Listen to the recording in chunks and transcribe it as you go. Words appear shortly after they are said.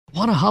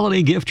Want a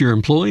holiday gift your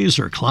employees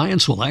or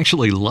clients will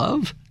actually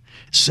love?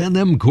 Send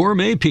them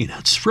gourmet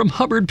peanuts from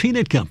Hubbard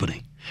Peanut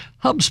Company.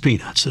 Hub's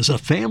Peanuts is a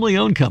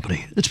family-owned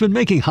company that's been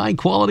making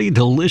high-quality,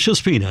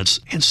 delicious peanuts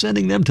and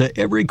sending them to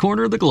every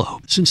corner of the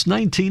globe since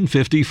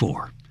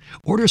 1954.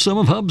 Order some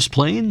of Hub's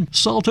plain,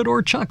 salted,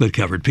 or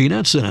chocolate-covered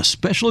peanuts in a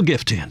special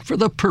gift tin for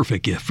the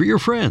perfect gift for your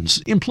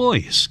friends,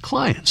 employees,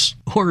 clients,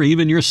 or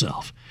even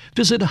yourself.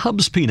 Visit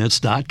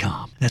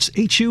hubspeanuts.com. That's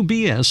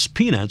HUBS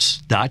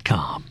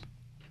peanuts.com.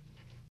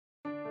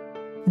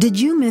 Did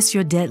you miss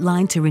your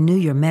deadline to renew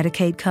your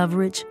Medicaid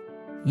coverage?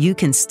 You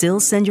can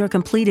still send your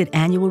completed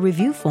annual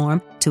review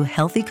form to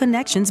Healthy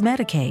Connections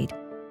Medicaid.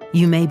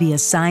 You may be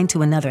assigned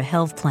to another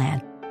health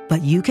plan,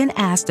 but you can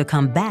ask to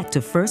come back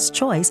to First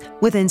Choice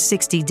within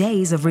 60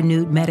 days of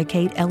renewed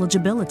Medicaid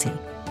eligibility.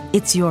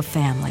 It's your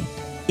family.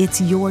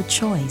 It's your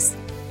choice.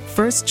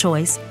 First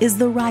Choice is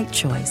the right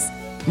choice.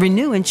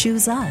 Renew and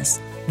choose us.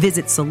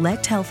 Visit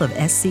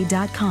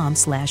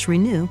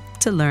selecthealthofsc.com/renew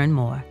to learn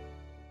more.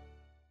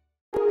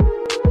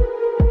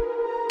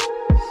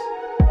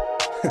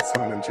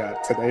 Someone in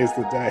chat, today's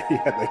the day.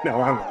 Yeah, they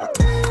know I'm up.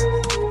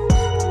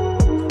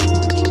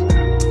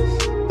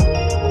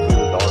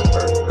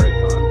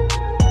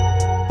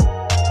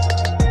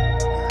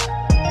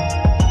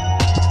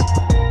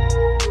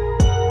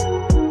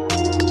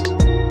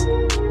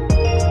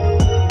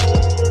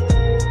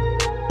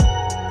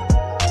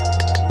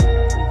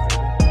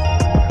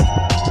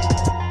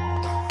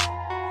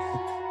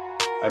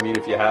 I mean,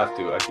 if you have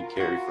to, I could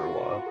carry for a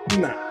while.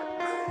 Nah,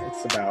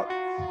 it's about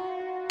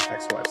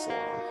ex-wife salon.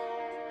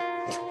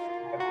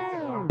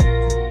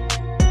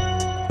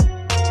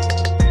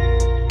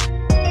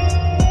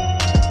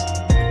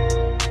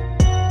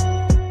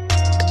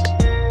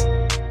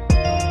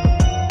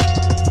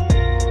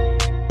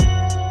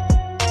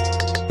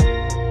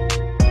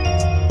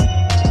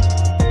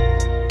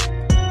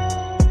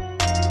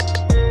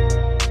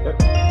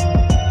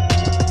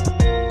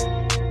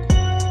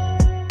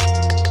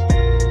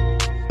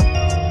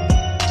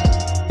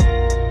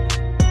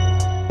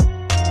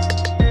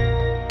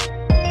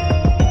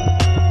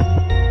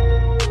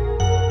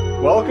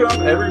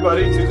 Welcome,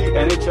 everybody, to the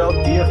NHL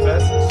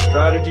DFS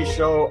Strategy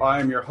Show. I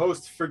am your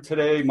host for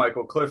today,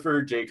 Michael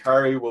Clifford. Jake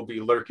Hari will be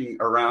lurking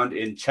around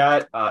in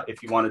chat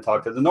if you want to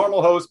talk to the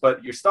normal host,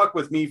 but you're stuck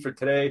with me for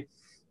today.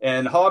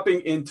 And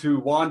hopping into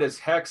Wanda's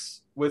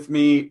Hex with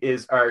me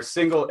is our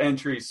single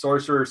entry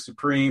Sorcerer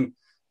Supreme,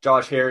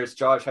 Josh Harris.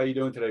 Josh, how you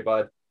doing today,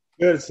 bud?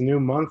 Good. It's a new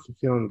month. I'm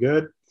feeling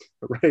good.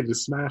 We're ready to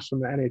smash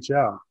from the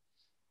NHL.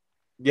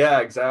 Yeah,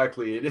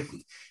 exactly.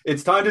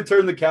 It's time to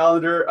turn the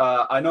calendar.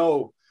 I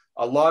know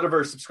a lot of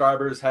our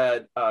subscribers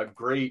had a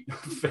great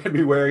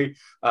February,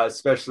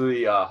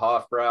 especially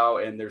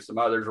Hofbrau, and there's some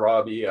others,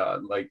 Robbie.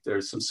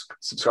 There's some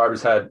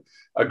subscribers had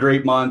a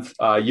great month.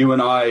 You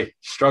and I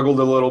struggled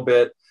a little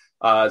bit.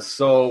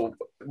 So,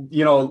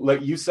 you know,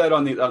 like you said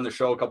on the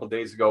show a couple of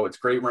days ago, it's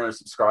great when our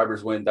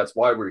subscribers win. That's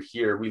why we're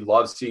here. We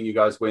love seeing you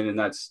guys win, and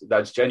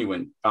that's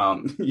genuine.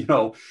 You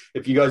know,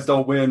 if you guys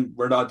don't win,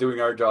 we're not doing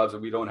our jobs,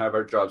 and we don't have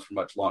our jobs for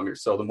much longer.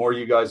 So the more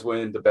you guys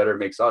win, the better it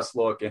makes us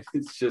look, and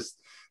it's just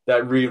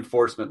that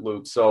reinforcement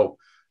loop. So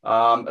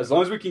as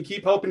long as we can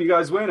keep helping you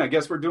guys win, I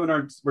guess we're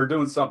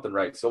doing something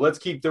right. So let's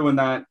keep doing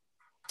that.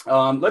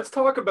 Let's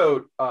talk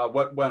about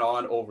what went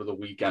on over the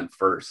weekend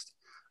first,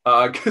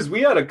 because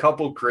we had a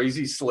couple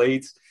crazy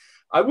slates.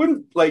 I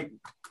wouldn't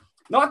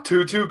not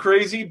too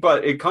crazy,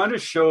 but it kind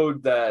of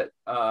showed that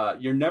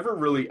you're never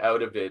really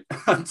out of it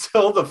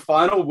until the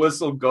final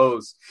whistle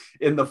goes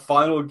in the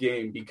final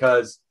game,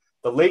 because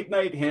the late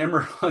night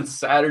hammer on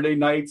Saturday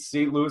night,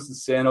 St. Louis and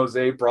San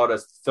Jose brought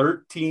us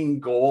 13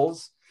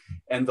 goals.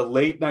 And the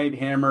late night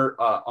hammer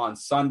on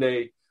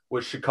Sunday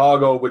was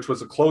Chicago, which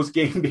was a close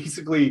game,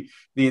 basically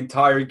the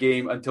entire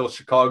game until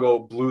Chicago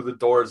blew the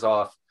doors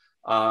off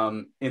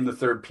in the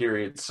third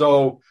period.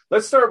 So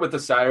let's start with the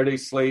Saturday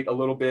slate a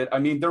little bit. I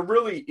mean, there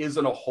really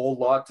isn't a whole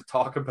lot to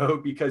talk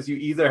about because you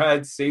either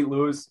had St.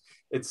 Louis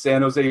and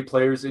San Jose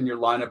players in your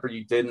lineup or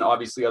you didn't.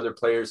 Obviously, other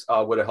players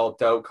would have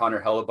helped out.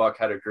 Connor Hellebuck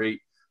had a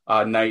great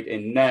night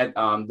in net.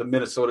 The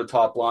Minnesota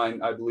top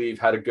line, I believe,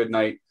 had a good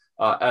night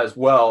as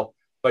well.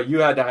 But you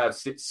had to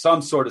have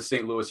some sort of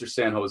St. Louis or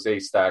San Jose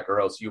stack or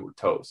else you were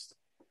toast.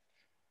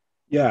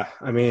 Yeah,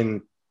 I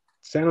mean,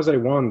 San Jose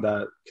won.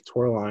 That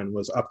Couture line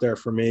was up there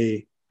for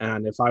me.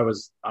 And if I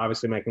was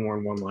obviously making more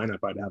than one lineup,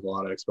 I'd have a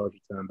lot of exposure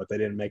to them. But they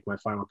didn't make my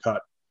final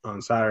cut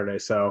on Saturday.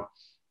 So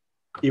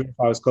even if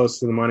I was close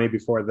to the money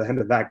before the end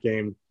of that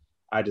game,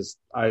 I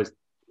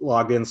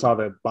logged in, saw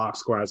the box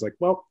score. I was like,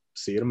 well,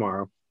 see you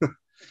tomorrow.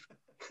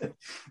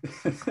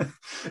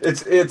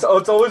 It's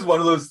always one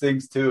of those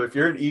things too. If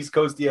you're an East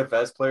Coast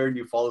DFS player and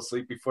you fall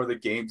asleep before the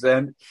game's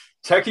end,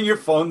 checking your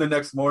phone the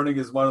next morning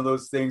is one of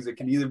those things that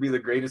can either be the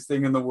greatest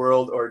thing in the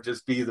world or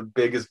just be the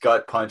biggest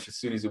gut punch as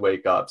soon as you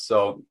wake up.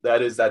 So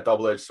that is that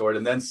double-edged sword.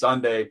 And then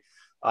Sunday,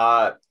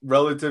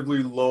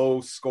 relatively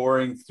low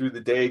scoring through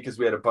the day because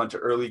we had a bunch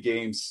of early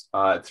games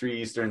at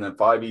 3 Eastern, then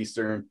 5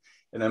 Eastern,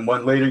 and then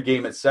one later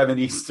game at 7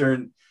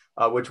 Eastern.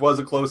 which was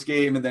a close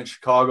game. And then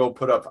Chicago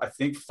put up, I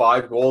think,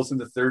 5 goals in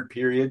the third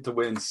period to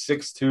win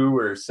 6-2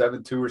 or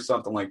 7-2 or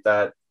something like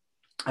that.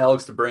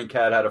 Alex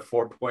DeBrincat had a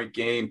 4-point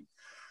game.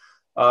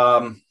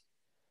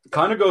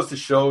 Kind of goes to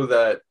show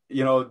that,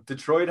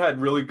 Detroit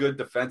had really good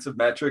defensive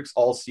metrics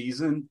all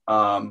season,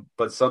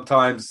 but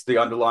sometimes the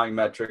underlying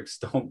metrics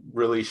don't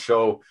really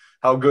show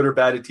how good or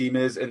bad a team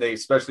is, and they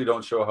especially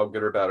don't show how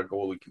good or bad a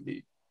goalie can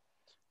be.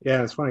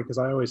 Yeah, it's funny because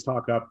I always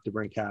talk up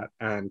DeBrincat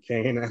and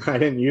Kane, and I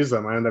didn't use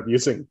them. I ended up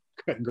using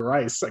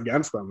Grice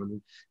against them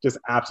and just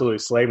absolutely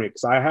slayed me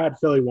because I had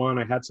Philly 1.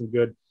 I had some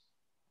good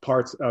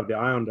parts of the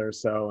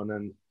Islanders, and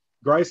then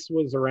Grice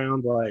was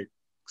around like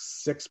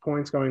 6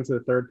 points going to the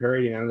third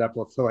period. He ended up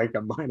with like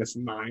a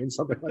 -9,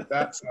 something like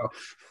that. So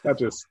that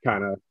just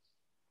kind of,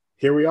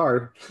 here we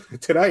are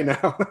today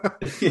now.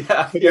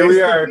 Yeah, here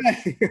we are.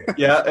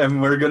 Yeah,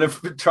 and we're going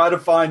to try to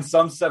find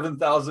some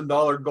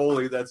 $7,000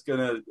 goalie that's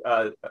going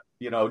to,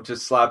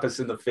 just slap us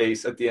in the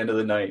face at the end of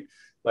the night,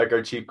 like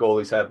our cheap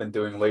goalies have been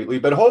doing lately.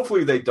 But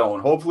hopefully they don't.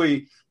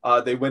 Hopefully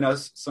they win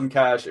us some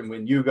cash and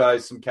win you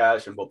guys some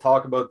cash, and we'll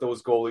talk about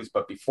those goalies.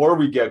 But before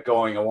we get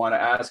going, I want to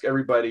ask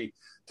everybody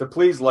to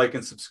please like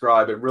and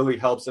subscribe. It really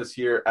helps us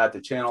here at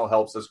the channel,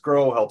 helps us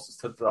grow, helps us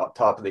to the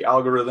top of the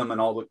algorithm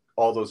and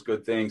all those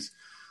good things.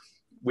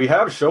 We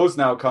have shows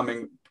now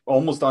coming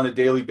almost on a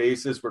daily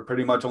basis. We're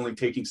pretty much only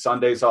taking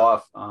Sundays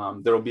off.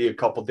 There'll be a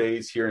couple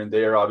days here and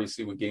there,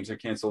 obviously, when games are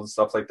canceled and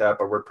stuff like that,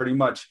 but we're pretty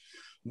much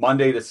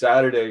Monday to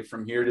Saturday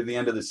from here to the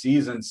end of the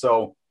season.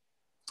 So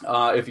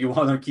if you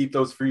want to keep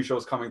those free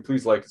shows coming,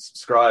 please like and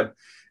subscribe.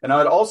 And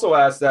I'd also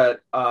ask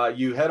that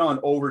you head on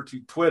over to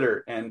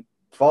Twitter and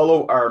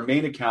follow our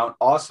main account,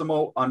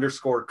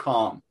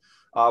 Awesemo_com.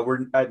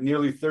 We're at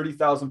nearly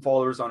 30,000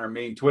 followers on our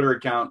main Twitter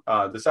account.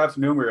 This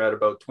afternoon, we were at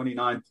about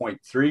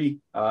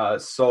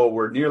 29.3. So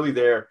we're nearly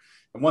there.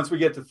 And once we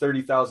get to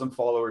 30,000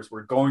 followers,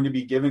 we're going to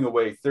be giving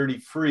away 30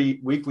 free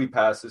weekly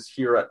passes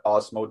here at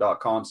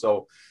Awesemo.com.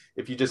 So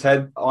if you just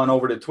head on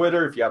over to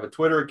Twitter, if you have a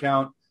Twitter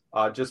account,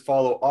 just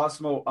follow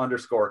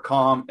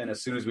Awesemo_com. And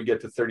as soon as we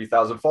get to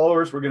 30,000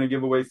 followers, we're going to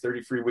give away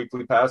 30 free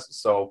weekly passes.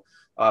 So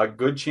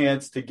good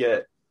chance to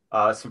get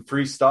some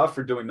free stuff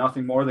for doing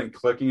nothing more than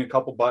clicking a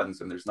couple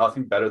buttons, and there's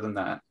nothing better than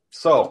that.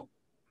 So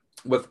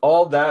with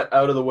all that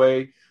out of the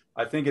way,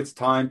 I think it's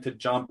time to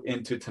jump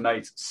into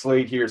tonight's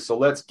slate here. So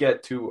let's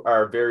get to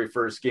our very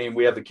first game.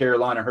 We have the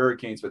Carolina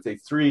Hurricanes with a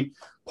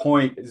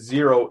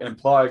 3.0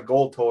 implied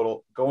goal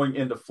total going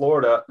into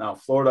Florida. Now,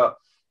 Florida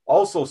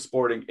also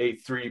sporting a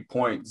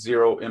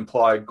 3.0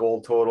 implied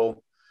goal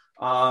total.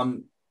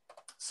 Some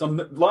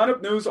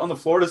lineup news on the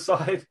Florida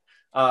side.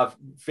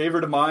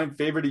 Favorite of mine,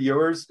 favorite of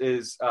yours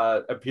is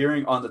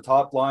appearing on the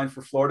top line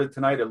for Florida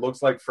tonight. It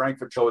looks like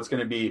Frankfurt, so it's going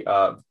to be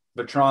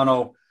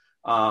Vetrano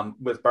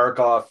with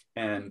Barkov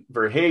and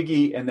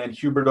Verhaeghe, and then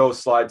Huberdeau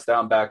slides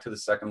down back to the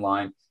second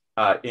line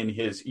in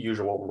his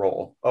usual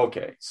role.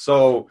 Okay,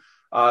 so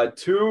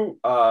two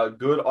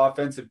good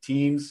offensive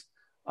teams,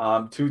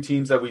 two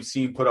teams that we've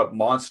seen put up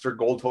monster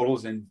goal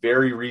totals in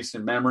very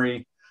recent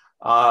memory.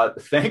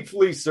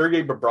 Thankfully,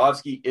 Sergei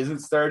Bobrovsky isn't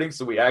starting,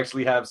 so we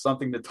actually have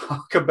something to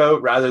talk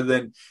about rather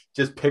than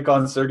just pick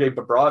on Sergei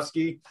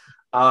Bobrovsky.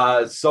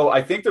 So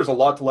I think there's a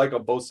lot to like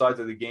on both sides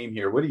of the game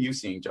here. What are you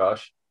seeing,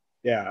 Josh?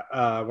 Yeah,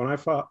 when I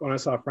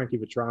saw Frankie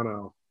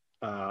Vetrano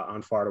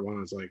on Florida 1,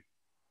 I was like,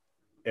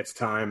 it's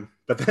time.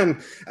 But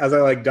then as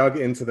I dug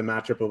into the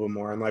matchup a little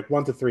more, and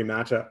 1 to 3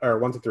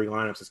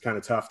 lineups is kind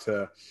of tough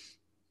to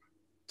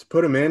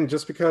put him in,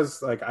 just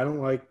because I don't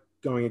like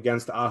going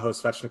against the Aho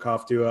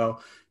Svechnikov duo.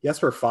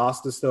 Jesper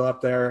Fast is still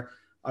up there.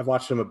 I've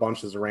watched him a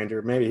bunch as a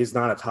Ranger. Maybe he's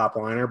not a top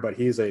liner, but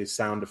he's a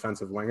sound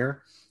defensive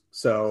winger.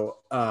 So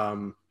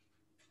in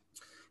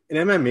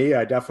MME,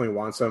 I definitely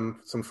want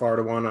some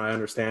Florida 1. I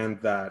understand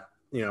that,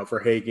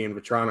 Verhaeghe and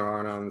Vetrano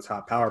aren't on the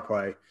top power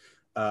play.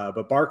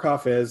 But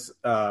Barkov is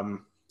at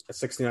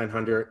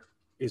 6,900.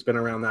 He's been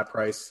around that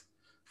price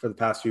for the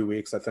past few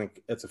weeks. I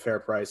think it's a fair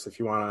price. If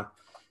you want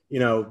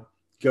to,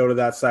 go to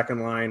that second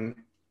line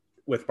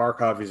with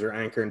Barkov as your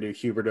anchor and do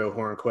Huberdeau,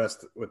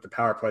 Hornquist with the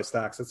power play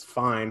stacks, it's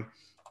fine.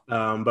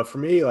 But for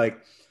me,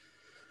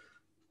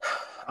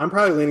 I'm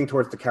probably leaning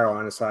towards the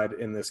Carolina side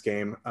in this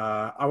game.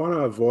 I want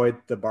to avoid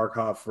the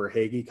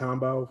Barkov-Verhaeghe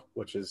combo,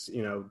 which is,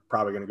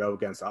 probably going to go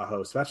against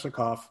Aho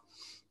Svechnikov.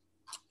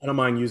 I don't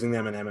mind using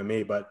them in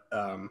MME, but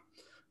I'm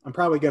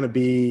probably going to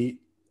be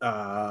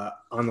on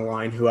the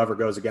line whoever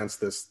goes against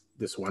this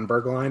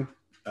Wenberg line,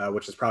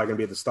 which is probably going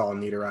to be the Stahl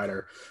and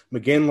Niederreiter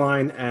McGinn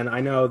line. And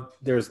I know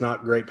there's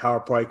not great power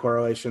play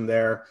correlation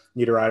there.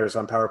 Niederreiter's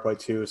on power play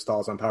 2,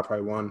 Stahl's on power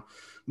play 1.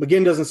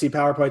 McGinn doesn't see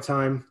power play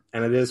time,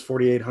 and it is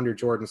 4,800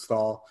 Jordan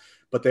Stahl,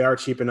 but they are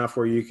cheap enough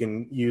where you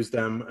can use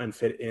them and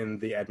fit in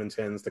the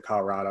Edmontons, the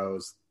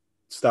Colorados,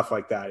 stuff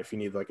like that if you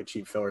need a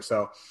cheap filler.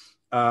 So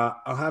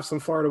I'll have some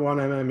Florida 1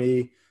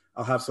 MME.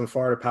 I'll have some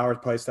Florida power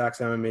play stacks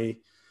MME.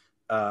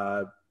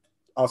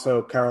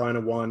 Also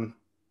Carolina 1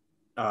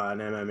 an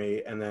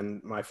MME, and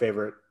then my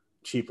favorite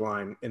cheap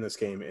line in this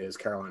game is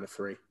Carolina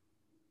 3.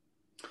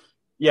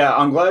 Yeah,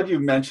 I'm glad you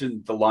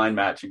mentioned the line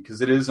matching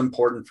because it is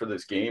important for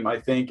this game, I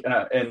think.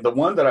 And the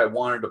one that I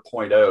wanted to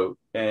point out,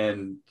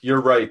 and you're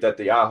right that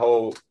the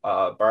Aho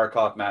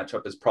Barkov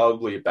matchup is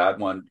probably a bad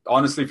one,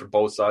 honestly, for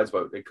both sides,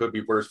 but it could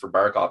be worse for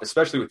Barkov,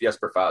 especially with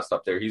Jesper Fast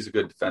up there. He's a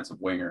good defensive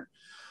winger.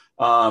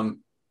 The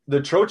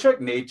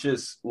Trocheck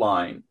Natchez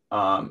line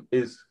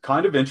is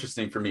kind of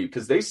interesting for me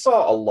because they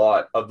saw a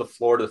lot of the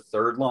Florida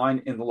third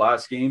line in the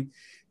last game.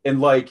 And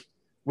like,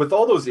 with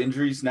all those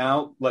injuries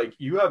now, like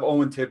you have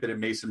Owen Tippett and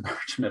Mason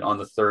Marchment on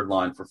the third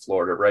line for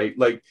Florida, right?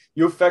 Like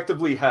you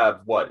effectively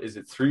have what is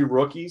it, 3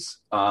 rookies?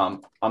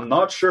 I'm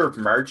not sure if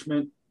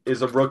Marchment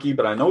is a rookie,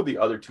 but I know the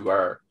other 2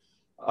 are.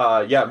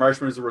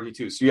 Marchment is a rookie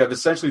too. So you have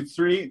essentially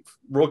 3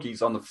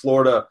 rookies on the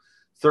Florida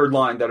third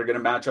line that are going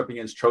to match up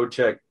against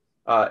Trocheck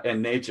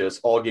and Natchez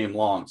all game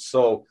long.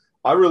 So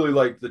I really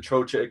like the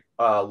Trocheck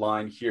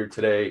line here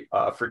today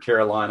for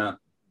Carolina.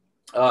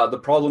 The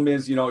problem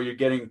is, you're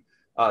getting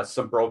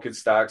some broken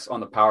stacks on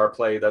the power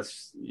play.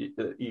 That's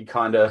you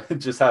kind of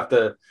just have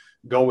to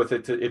go with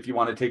it if you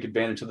want to take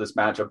advantage of this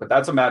matchup. But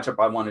that's a matchup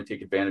I want to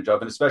take advantage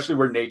of, and especially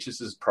where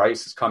Natchez's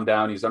price has come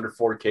down. He's under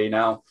 4K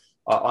now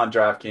on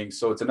DraftKings,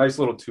 so it's a nice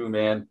little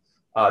 2-man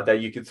that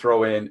you can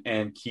throw in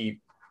and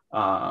keep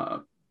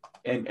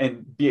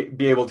and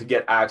be able to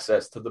get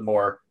access to the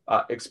more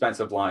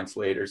expensive lines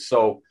later.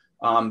 So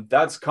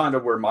that's kind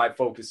of where my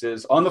focus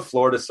is on the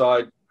Florida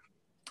side.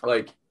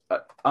 Like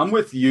I'm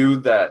with you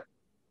that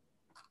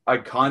I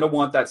kind of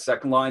want that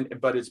second line,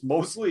 but it's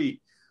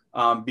mostly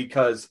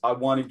because I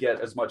want to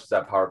get as much as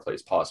that power play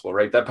as possible,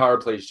 right? That power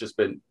play has just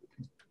been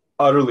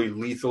utterly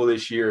lethal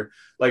this year.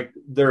 Like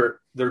their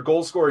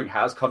goal scoring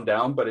has come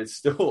down, but it's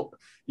still,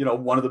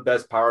 one of the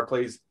best power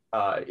plays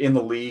in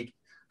the league.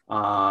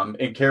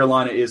 And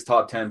Carolina is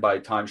top 10 by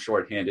time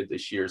shorthanded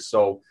this year.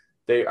 So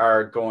they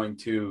are going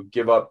to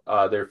give up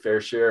their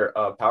fair share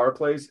of power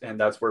plays, and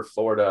that's where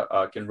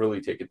Florida can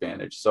really take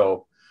advantage.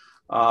 So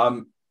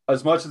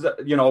as much as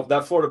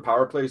that Florida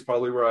power play is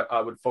probably where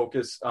I would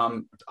focus.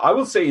 I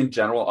will say in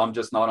general, I'm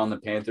just not on the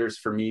Panthers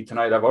for me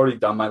tonight. I've already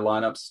done my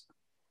lineups.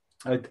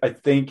 I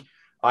think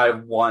I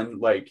have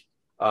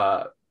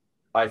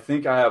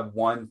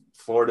one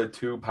Florida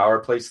 2 power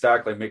play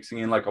stack, like mixing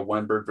in like a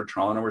Wenberg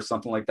Vetrano or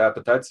something like that.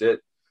 But that's it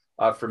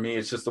for me.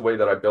 It's just the way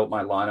that I built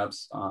my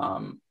lineups.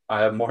 I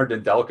have more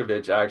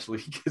Nedeljkovic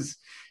actually because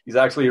he's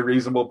actually a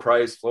reasonable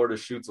price. Florida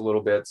shoots a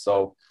little bit,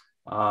 so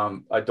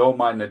I don't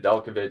mind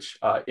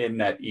Nedeljkovic in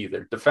net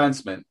either.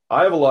 Defenseman,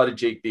 I have a lot of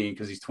Jake Bean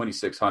because he's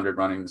 2,600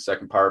 running the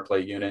second power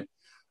play unit.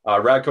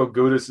 Radko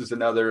Gudas is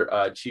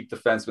another cheap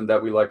defenseman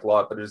that we like a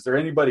lot. But is there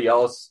anybody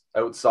else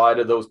outside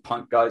of those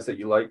punt guys that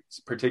you like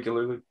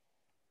particularly?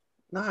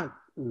 Not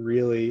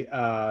really.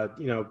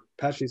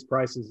 Pesci's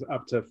price is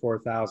up to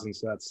 4,000,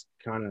 so that's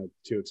kind of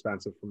too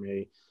expensive for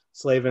me.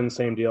 Slavin,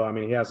 same deal. I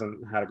mean, he hasn't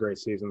had a great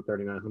season,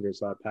 3,900,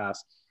 so that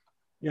passed.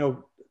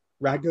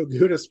 Radko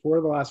Gudas, for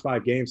the last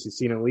 5 games, he's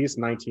seen at least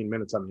 19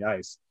 minutes on the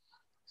ice.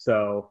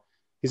 So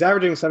he's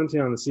averaging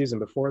 17 on the season.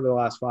 Before the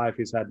last 5,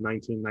 he's had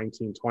 19,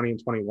 19, 20,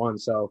 and 21.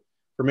 So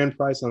for min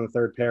price on the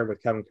third pair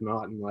with Kevin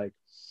Connaughton,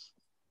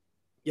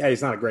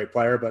 he's not a great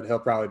player, but he'll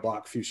probably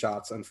block a few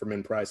shots. And for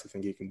min price, I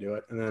think he can do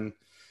it. And then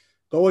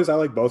goalies, I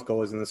like both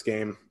goalies in this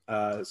game,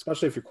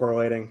 especially if you're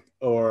correlating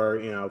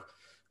or,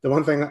 the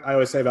one thing I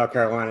always say about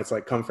Carolina, it's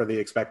like come for the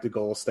expected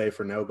goals, stay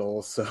for no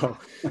goals. So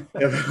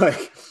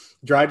if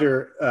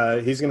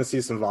Dreider, he's going to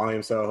see some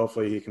volume, so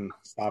hopefully he can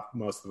stop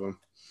most of them.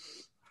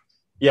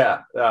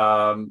 Yeah,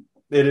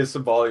 it is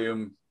some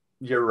volume.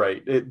 You're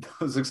right.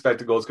 Those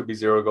expected goals could be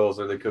 0 goals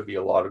or they could be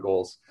a lot of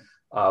goals.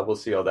 We'll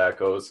see how that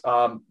goes.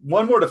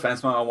 One more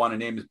defenseman I want to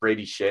name is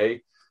Brady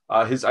Shea.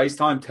 His ice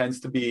time tends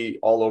to be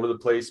all over the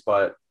place,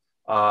 but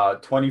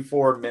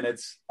 24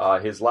 minutes,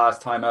 his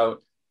last time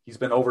out, he's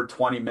been over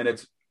 20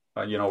 minutes,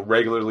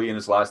 regularly in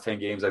his last 10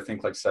 games. I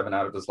think like 7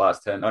 out of his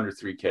last 10, under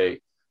 3K.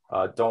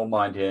 Don't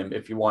mind him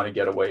if you want to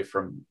get away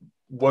from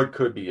what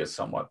could be a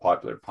somewhat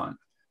popular punt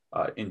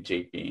in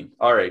Jake Bean.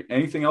 All right.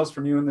 Anything else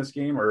from you in this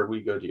game, or are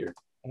we good here?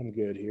 I'm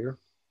good here.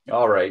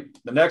 All right.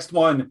 The next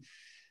one,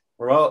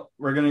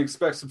 we're going to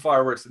expect some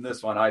fireworks in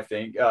this one, I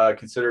think,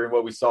 considering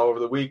what we saw over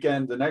the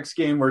weekend. The next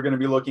game we're going to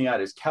be looking at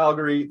is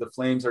Calgary. The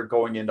Flames are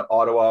going into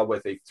Ottawa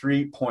with a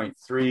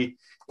 3.3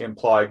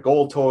 implied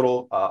goal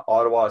total.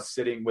 Ottawa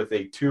sitting with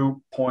a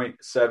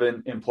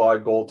 2.7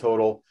 implied goal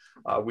total.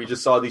 We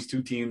just saw these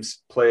two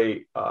teams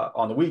play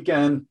on the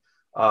weekend.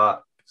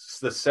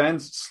 The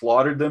Sens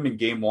slaughtered them in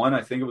game 1.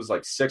 I think it was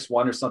like 6-1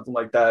 or something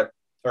like that.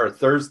 Or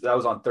Thursday. That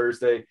was on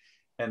Thursday.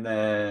 And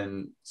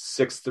then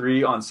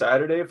 6-3 on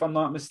Saturday, if I'm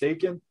not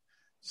mistaken.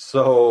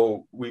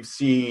 So we've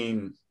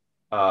seen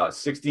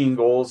 16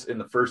 goals in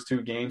the first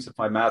 2 games. If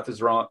my math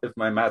is wrong, if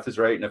my math is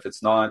right, and if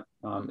it's not,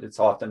 it's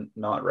often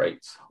not right.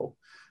 So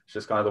it's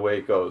just kind of the way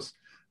it goes.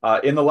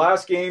 In the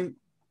last game,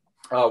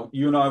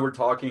 you and I were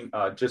talking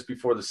just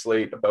before the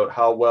slate about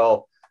how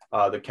well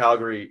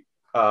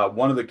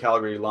one of the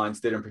Calgary lines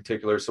did in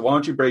particular. So why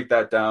don't you break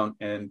that down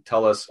and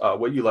tell us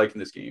what you like in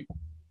this game?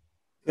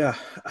 Yeah,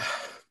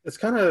 it's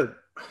kind of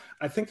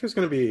 – I think there's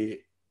going to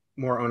be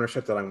more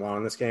ownership that I want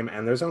in this game.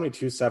 And there's only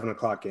 2 7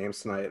 o'clock games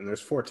tonight, and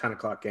there's 4 10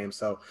 o'clock games.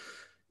 So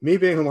me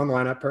being a one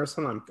lineup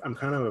person, I'm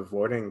kind of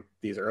avoiding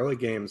these early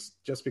games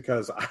just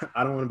because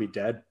I don't want to be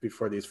dead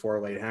before these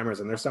 4 late hammers.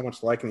 And there's so much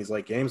to like in these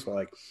late games, but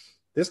like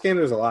this game,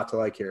 there's a lot to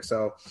like here.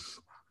 So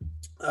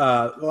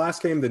the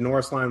last game, the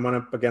Norris line went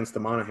up against the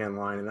Monahan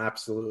line and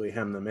absolutely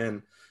hemmed them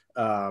in.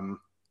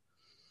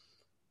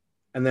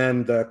 And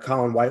then the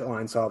Colin White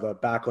line saw the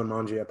Backlund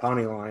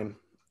Mangiapane line.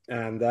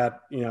 And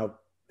that,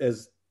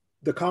 is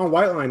the Colin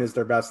White line is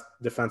their best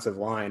defensive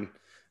line,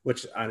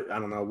 which I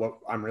don't know what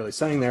I'm really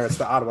saying there. It's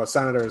the Ottawa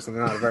Senators, and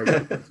they're not a very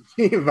good defensive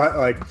team. But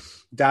like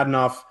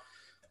Dadonov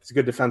is a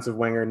good defensive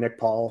winger. Nick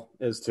Paul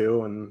is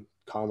too. And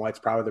Colin White's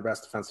probably their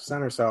best defensive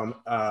center. So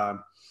I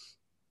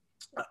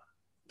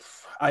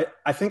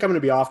think I'm going to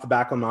be off the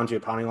Backlund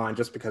Mangiapane line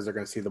just because they're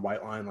going to see the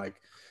White line.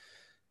 Like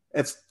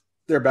it's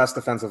their best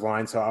defensive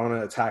line, so I want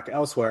to attack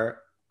elsewhere.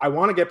 I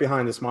want to get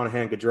behind this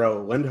Monahan,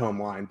 Gaudreau, Lindholm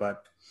line,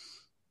 but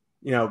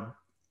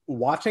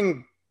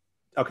watching.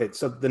 Okay,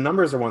 so the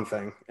numbers are one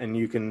thing, and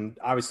you can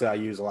obviously I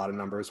use a lot of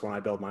numbers when I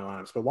build my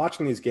lineups, but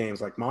watching these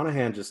games, like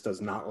Monahan just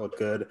does not look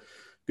good.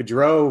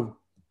 Gaudreau,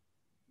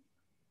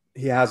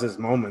 he has his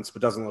moments,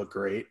 but doesn't look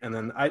great. And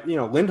then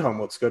Lindholm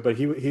looks good, but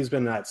he's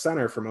been at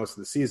center for most of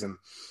the season.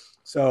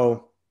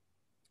 So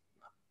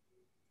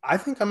I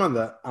think I'm on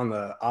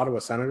the Ottawa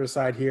Senators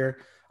side here.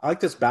 I like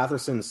this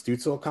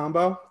Batherson-Stützle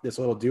combo, this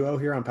little duo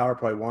here on Power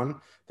Play 1.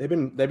 They've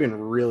been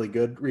really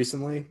good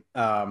recently.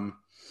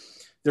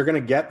 They're going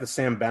to get the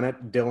Sam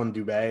Bennett, Dylan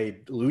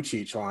Dubé,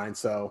 Lucic line,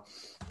 so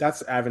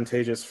that's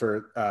advantageous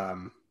for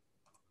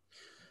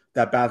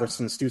that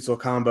Batherson-Stützle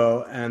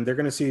combo. And they're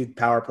going to see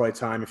power play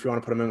time. If you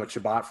want to put them in with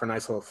Shabbat for a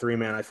nice little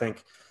 3-man, I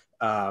think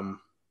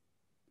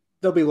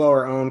they'll be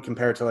lower owned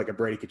compared to like a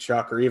Brady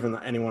Tkachuk or even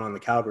anyone on the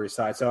Calgary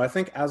side. So I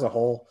think as a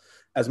whole,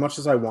 as much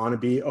as I want to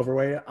be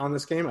overweight on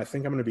this game, I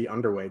think I'm going to be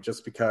underweight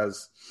just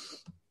because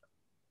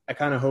I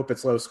kind of hope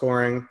it's low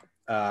scoring.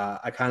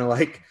 I kind of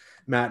like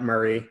Matt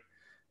Murray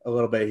a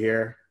little bit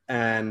here.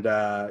 And,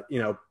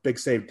 Big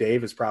Save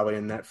Dave is probably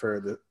in net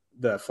for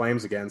the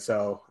Flames again.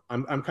 So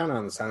I'm kind of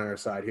on the Senator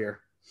side here.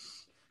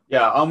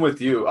 Yeah, I'm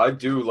with you. I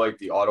do like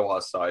the Ottawa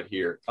side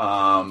here.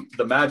 The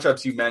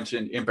matchups you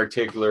mentioned in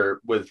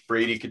particular with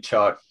Brady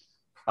Tkachuk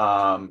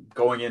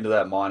going into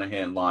that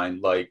Monahan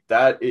line, like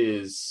that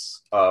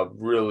is a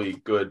really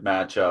good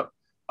matchup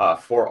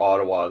for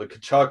Ottawa. The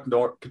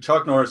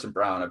Tkachuk, Norris, and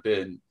Brown have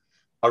been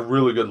a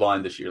really good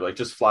line this year, like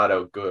just flat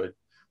out good.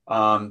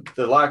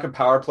 The lack of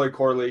power play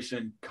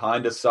correlation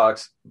kind of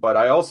sucks, but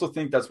I also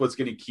think that's what's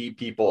going to keep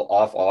people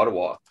off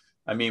Ottawa.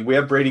 I mean, we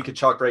have Brady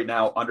Tkachuk right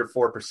now under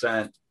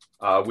 4%.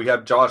 We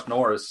have Josh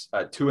Norris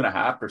at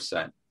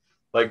 2.5%.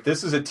 Like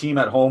this is a team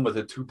at home with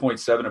a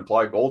 2.7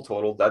 implied goal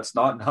total. That's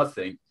not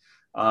nothing.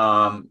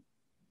 I'm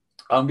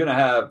going to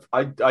have,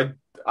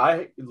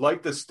 I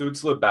like the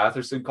Stützle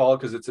Batherson call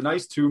because it's a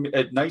nice cheap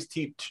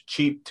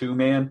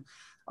 2-man.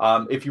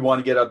 If you want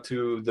to get up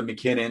to the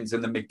McKinnons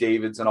and the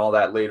McDavids and all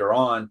that later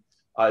on,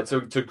 it's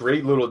a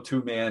great little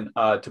 2-man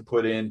to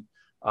put in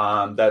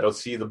that'll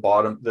see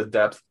the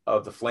depth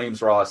of the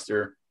Flames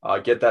roster,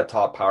 get that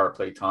top power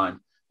play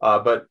time.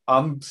 But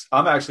I'm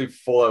actually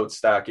full out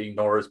stacking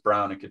Norris,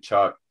 Brown, and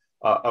Tkachuk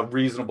a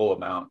reasonable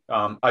amount.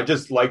 I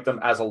just like them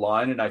as a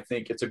line, and I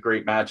think it's a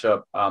great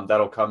matchup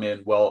that'll come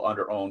in well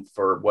under owned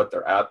for what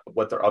their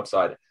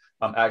upside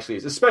actually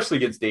is, especially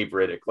against Dave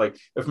Riddick. Like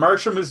if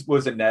Markstrom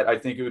was in net, I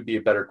think it would be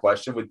a better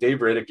question. With Dave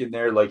Riddick in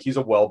there, like he's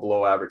a well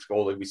below average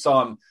goalie. We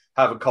saw him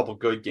have a couple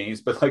good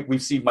games, but like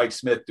we've seen Mike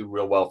Smith do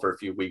real well for a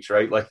few weeks,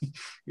 right? Like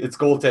it's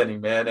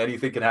goaltending, man.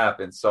 Anything can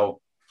happen. So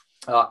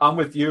I'm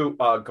with you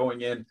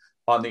going in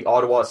on the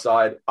Ottawa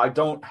side. I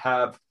don't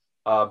have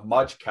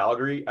much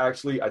Calgary,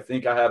 actually. I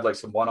think I have like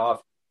some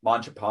one-off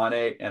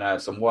Mangiapane and I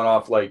have some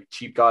one-off like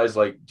cheap guys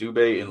like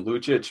Dubé and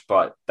Lucic,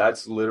 but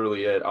that's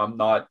literally it. I'm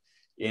not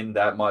in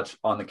that much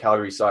on the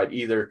Calgary side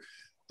either.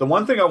 The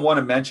one thing I want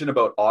to mention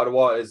about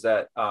Ottawa is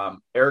that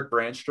Eric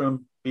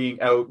Brandstrom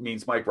being out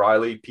means Mike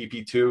Riley,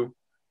 PP2.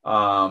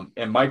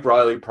 And Mike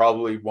Riley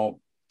probably won't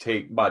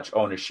take much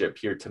ownership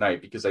here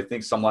tonight because I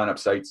think some lineup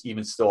sites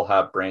even still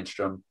have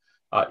Brandstrom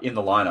in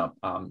the lineup.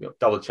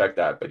 Double check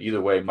that. But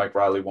either way, Mike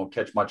Riley won't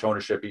catch much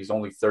ownership. He's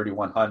only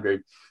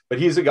 3,100. But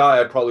he's a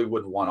guy I probably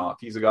wouldn't want off.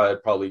 He's a guy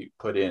I'd probably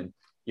put in,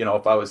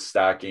 if I was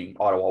stacking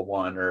Ottawa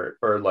 1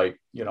 or like,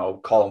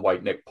 Colin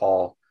White, Nick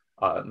Paul,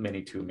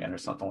 mini 2-man or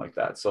something like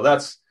that. So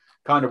that's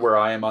kind of where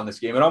I am on this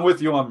game. And I'm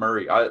with you on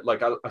Murray.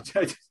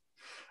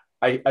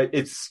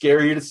 It's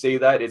scary to say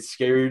that. It's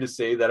scary to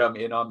say that I'm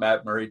in on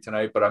Matt Murray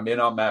tonight, but I'm in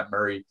on Matt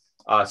Murray,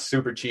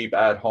 super cheap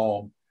at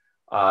home.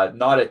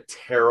 Not a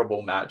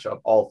terrible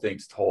matchup, all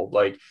things told.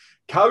 Like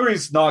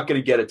Calgary's not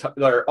going to get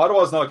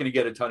Ottawa's not going to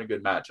get a ton of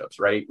good matchups,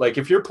 right? Like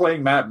if you're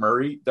playing Matt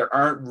Murray, there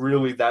aren't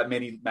really that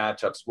many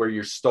matchups where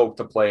you're stoked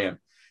to play him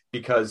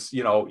because,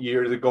 you're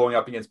either going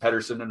up against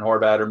Pettersson and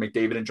Horvat or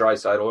McDavid and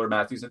Draisaitl or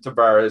Matthews and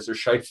Tavares or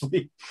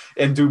Scheifele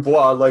and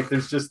Dubois. Like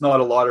there's just not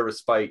a lot of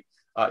respite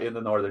in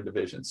the Northern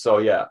Division. So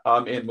yeah,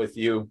 I'm in with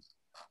you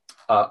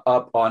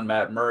up on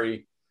Matt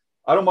Murray.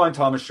 I don't mind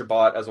Thomas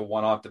Chabot as a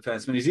one-off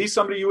defenseman. Is he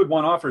somebody you would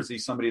one-off, or is he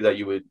somebody that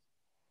you would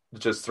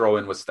just throw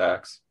in with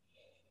stacks?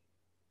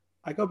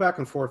 I go back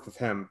and forth with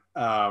him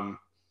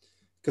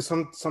because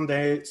some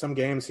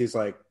games he's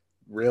like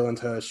real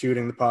into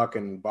shooting the puck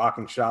and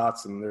blocking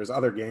shots, and there's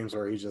other games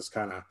where he's just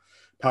kind of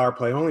power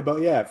play only.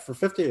 But yeah, for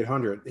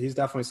 5,800, he's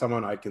definitely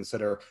someone I'd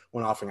consider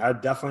one-offing.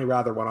 I'd definitely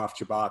rather one-off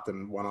Chabot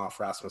than one-off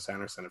Rasmus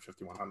Anderson at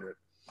 5,100.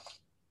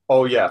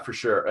 Oh yeah, for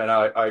sure, and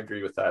I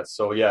agree with that.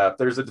 So yeah, if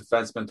there's a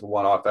defenseman to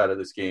one-off out of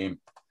this game,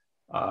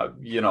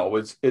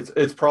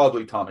 it's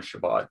probably Thomas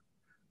Chabot.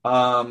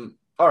 All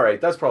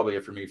right, that's probably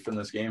it for me from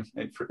this game.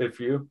 For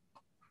you?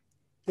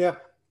 Yeah,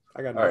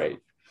 I got it. All right.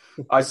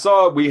 I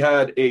saw we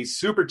had a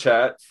super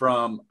chat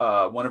from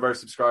one of our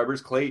subscribers,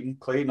 Clayton.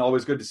 Clayton,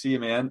 always good to see you,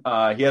 man.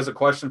 He has a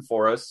question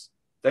for us.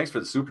 Thanks for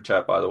the super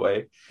chat, by the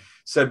way.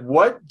 Said,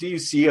 what do you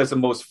see as the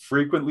most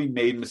frequently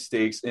made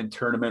mistakes in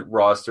tournament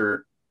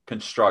roster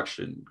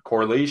construction?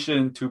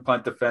 Correlation,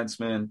 two-punt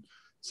defenseman,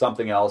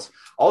 something else.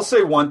 I'll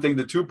say one thing: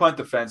 the two-punt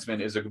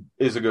defenseman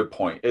is a good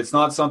point. It's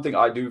not something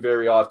I do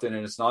very often,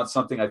 and it's not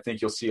something I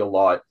think you'll see a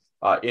lot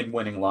in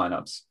winning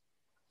lineups.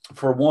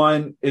 For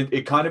one,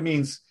 it kind of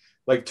means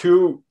like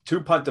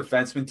two-punt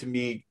defenseman to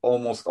me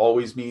almost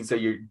always means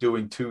that you're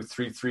doing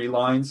 2-3-3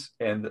 lines,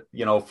 and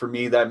for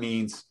me that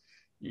means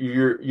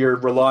you're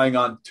relying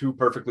on two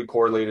perfectly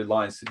correlated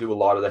lines to do a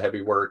lot of the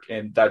heavy work,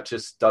 and that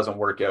just doesn't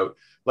work out.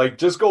 Like,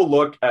 just go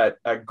look at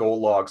goal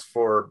logs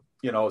for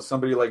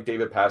somebody like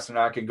David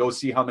Pastrnak and go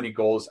see how many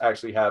goals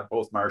actually have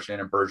both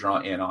Marchand and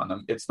Bergeron in on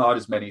them. It's not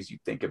as many as you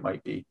think it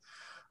might be.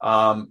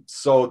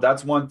 So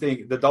that's one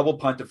thing. The double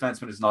punt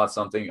defenseman is not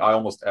something I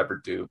almost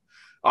ever do.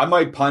 I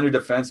might punt a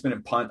defenseman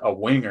and punt a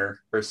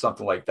winger or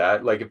something like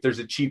that. Like if there's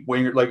a cheap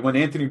winger, like when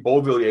Anthony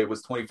Beauvillier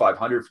was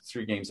 2,500 for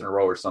 3 games in a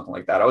row or something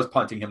like that, I was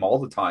punting him all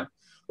the time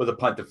with a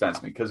punt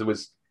defenseman because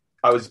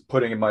I was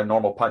putting in my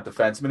normal punt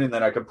defenseman, and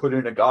then I could put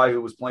in a guy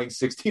who was playing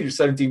 16 or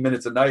 17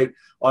 minutes a night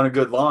on a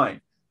good line.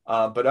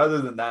 But other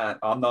than that,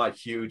 I'm not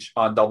huge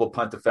on double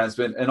punt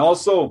defensemen. And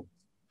also,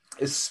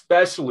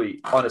 especially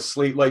on a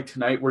slate like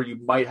tonight where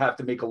you might have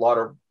to make a lot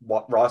of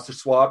roster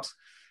swaps,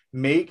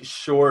 make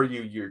sure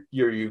your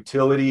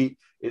utility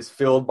is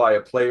filled by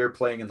a player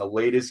playing in the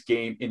latest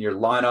game in your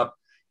lineup.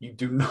 You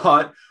do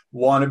not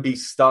want to be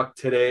stuck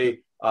today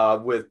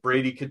with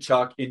Brady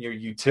Tkachuk in your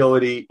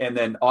utility and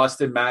then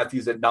Austin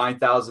Matthews at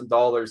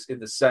 $9,000 in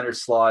the center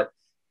slot.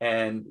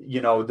 And,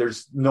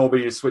 there's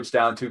nobody to switch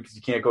down to because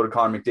you can't go to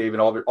Connor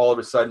McDavid. All of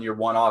a sudden, you're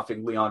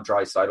one-offing Leon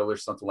Draisaitl or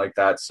something like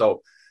that.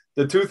 So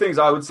the two things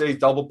I would say,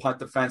 double punt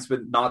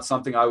defenseman, not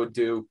something I would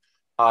do.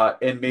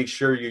 And make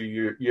sure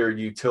your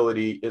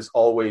utility is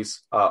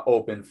always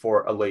open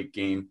for a late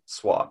game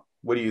swap.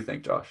 What do you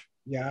think, Josh?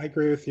 Yeah, I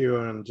agree with you.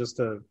 And just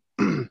to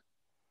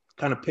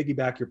kind of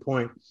piggyback your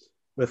point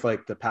with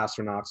like the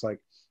Pasternaks, like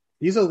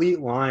these elite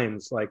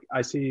lines, like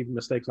I see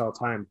mistakes all the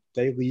time.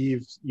 They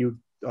leave you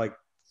like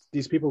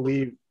these people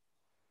leave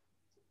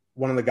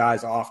one of the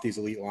guys off these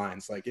elite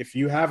lines. Like if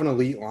you have an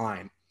elite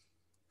line,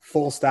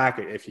 full stack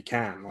it if you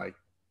can. Like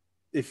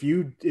if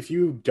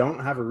you don't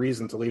have a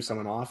reason to leave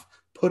someone off,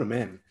 put them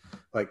in.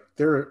 Like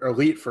they're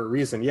elite for a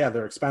reason. Yeah,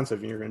 they're expensive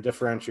and you're going to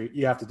differentiate.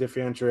 You have to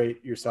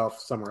differentiate yourself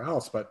somewhere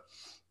else, but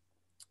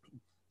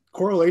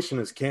correlation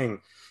is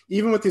king.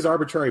 Even with these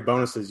arbitrary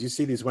bonuses, you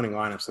see these winning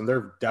lineups and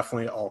they're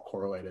definitely all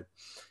correlated,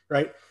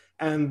 right?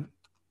 And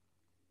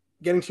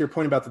getting to your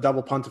point about the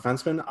double punt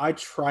defenseman, I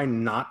try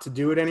not to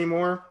do it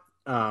anymore.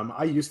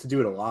 I used to do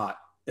it a lot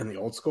in the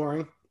old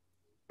scoring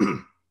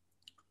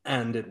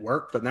and it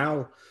worked. But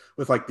now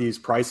with like these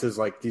prices,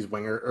 like these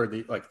winger or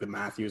the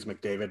Matthews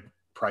McDavid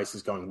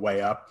prices going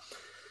way up,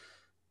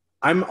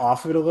 I'm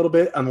off of it a little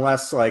bit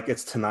unless like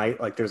it's tonight,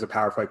 like there's a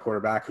power play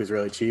quarterback who's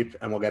really cheap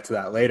and we'll get to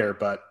that later.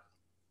 But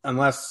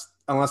unless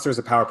there's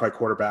a power play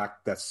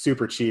quarterback that's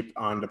super cheap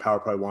on the power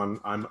play one,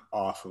 I'm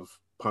off of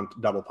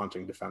double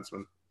punting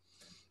defenseman.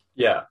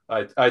 Yeah,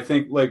 I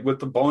think like with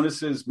the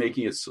bonuses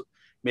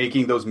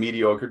making those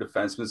mediocre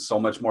defensemen so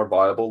much more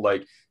viable.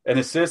 Like an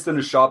assist and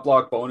a shot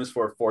block bonus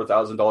for a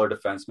 $4,000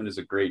 defenseman is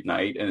a great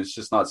night, and it's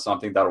just not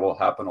something that will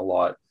happen a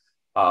lot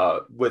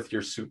with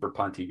your super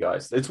punty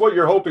guys. It's what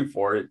you're hoping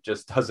for. It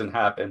just doesn't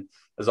happen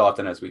as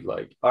often as we'd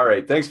like. All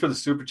right, thanks for the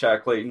super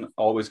chat, Clayton.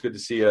 Always good to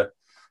see you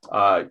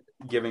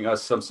giving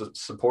us some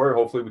support.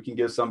 Hopefully we can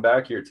give some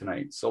back here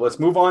tonight. So let's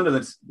move on to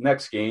this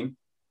next game.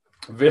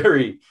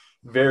 Very,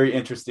 very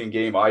interesting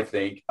game, I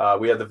think.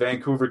 We have the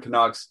Vancouver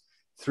Canucks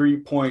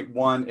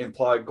 3.1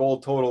 implied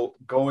goal total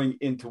going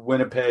into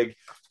Winnipeg.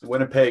 The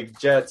Winnipeg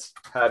Jets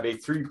have a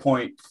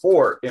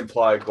 3.4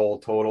 implied goal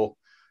total.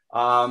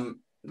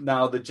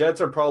 Now, the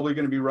Jets are probably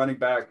going to be running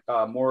back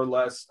more or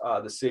less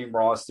the same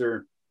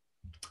roster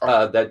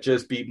that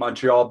just beat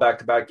Montreal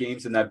back-to-back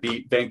games and that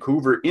beat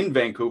Vancouver in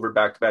Vancouver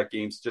back-to-back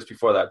games just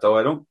before that,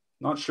 though.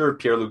 Not sure if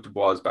Pierre-Luc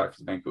Dubois is back for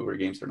the Vancouver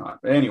games or not.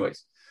 But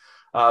anyways,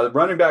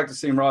 running back the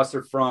same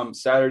roster from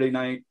Saturday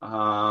night.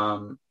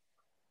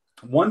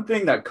 One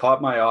thing that caught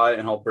my eye,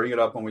 and I'll bring it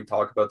up when we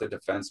talk about the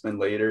defenseman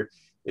later,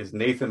 is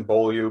Nathan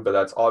Beaulieu, but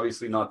that's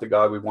obviously not the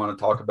guy we want to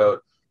talk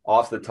about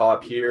off the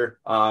top here.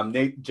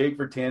 Jake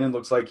Virtanen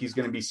looks like he's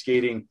going to be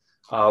skating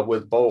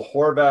with Bo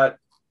Horvat,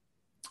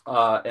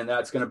 and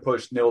that's going to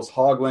push Nils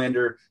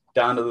Hoglander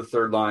down to the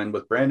third line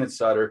with Brandon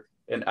Sutter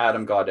and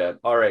Adam Gaudette.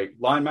 All right,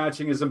 line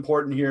matching is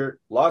important here.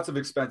 Lots of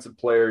expensive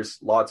players,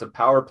 lots of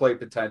power play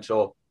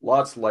potential,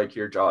 lots to like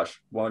here, Josh.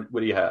 What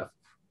do you have?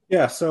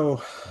 Yeah,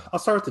 so I'll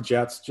start with the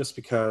Jets just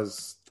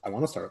because I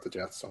want to start with the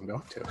Jets, so I'm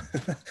going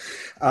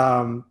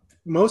to.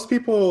 Most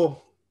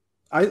people,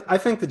 I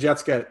think the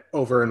Jets get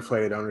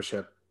overinflated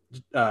ownership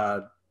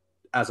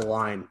as a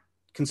line.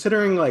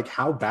 Considering like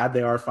how bad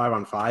they are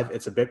 5-on-5,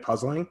 it's a bit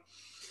puzzling.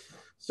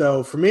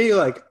 So for me,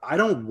 like I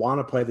don't want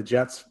to play the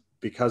Jets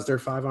because they're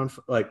because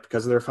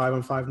of their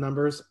 5-on-5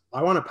 numbers.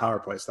 I want to power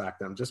play stack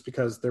them just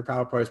because their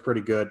power play is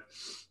pretty good.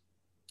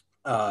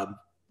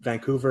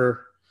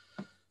 Vancouver,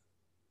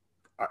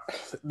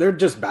 they're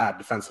just bad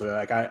defensively.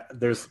 Like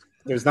there's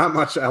not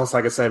much else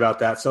I could say about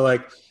that. So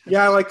like,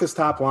 yeah, I like this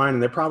top line,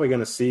 and they're probably going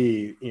to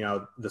see,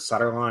 the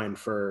Sutter line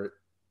for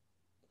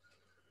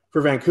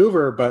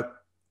Vancouver, but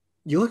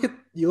you look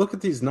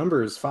at these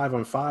numbers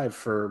 5-on-5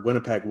 for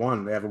Winnipeg.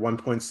 They have a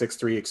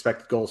 1.63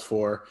 expected goals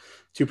for,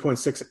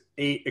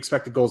 2.68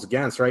 expected goals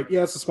against, right?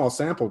 Yeah, it's a small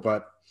sample,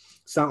 but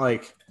it's not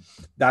like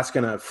that's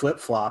going to flip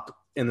flop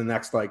in the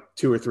next like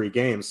 2 or 3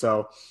 games.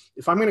 So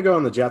if I'm going to go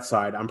on the Jet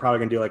side, I'm probably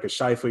going to do like a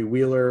Scheifele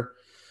Wheeler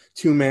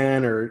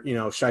 2-man, or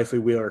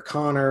Scheifele Wheeler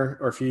Connor,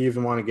 or if you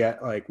even want to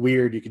get like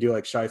weird, you could do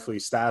like Scheifele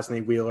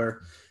Stasny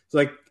Wheeler. So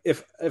like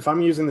if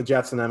I'm using the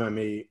Jets and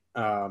MME,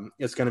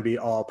 it's going to be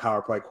all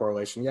power play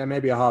correlation. Yeah,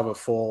 maybe I'll have a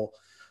full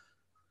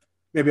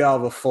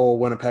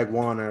Winnipeg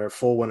 1 or a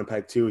full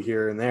Winnipeg 2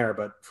 here and there,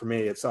 but for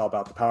me, it's all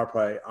about the power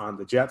play on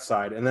the Jet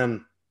side. And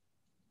then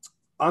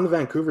on the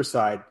Vancouver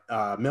side,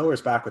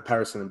 Miller's back with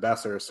Pettersson and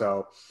Besser.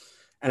 So,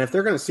 and if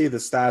they're going to see the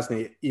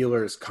Stasny,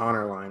 Ehlers,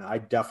 Connor line, I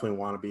definitely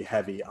want to be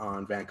heavy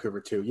on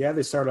Vancouver too. Yeah,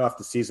 they started off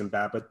the season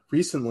bad, but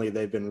recently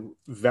they've been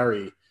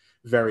very,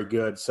 very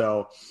good.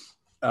 So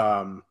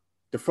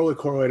they're fully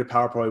correlated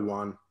power play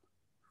 1.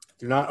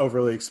 They're not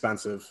overly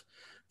expensive.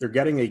 They're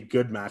getting a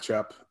good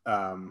matchup.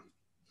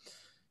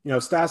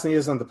 Stasny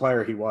isn't the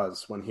player he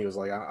was when he was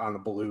like on the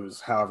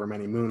Blues however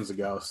many moons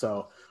ago.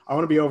 So I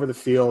want to be over the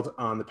field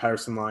on the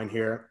Pettersson line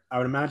here. I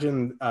would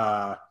imagine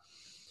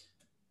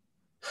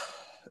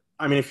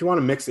if you want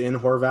to mix in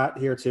Horvat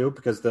here too,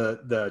 because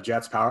the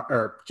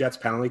Jets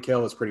penalty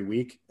kill is pretty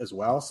weak as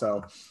well.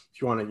 So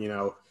if you want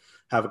to,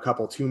 have a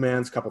couple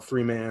 2-mans, couple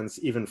 3-mans,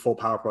 even full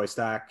power play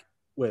stack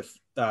with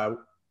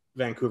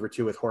Vancouver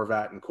 2 with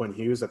Horvat and Quinn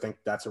Hughes, I think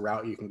that's a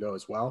route you can go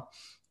as well.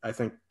 I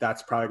think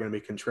that's probably going to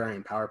be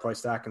contrarian power play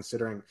stack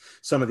considering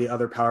some of the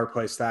other power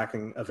play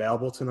stacking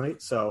available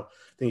tonight. So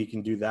I think you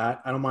can do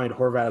that. I don't mind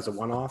Horvat as a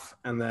one-off.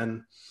 And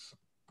then,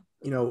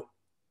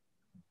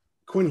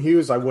 Quinn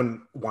Hughes, I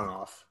wouldn't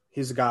one-off.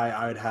 He's a guy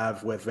I would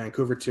have with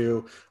Vancouver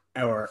 2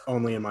 or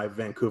only in my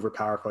Vancouver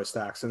power play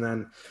stacks. And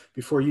then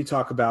before you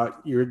talk about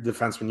your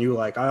defenseman you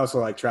like, I also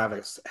like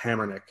Travis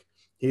Hamrnick.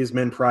 He's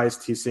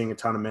min-priced. He's seeing a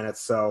ton of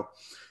minutes. So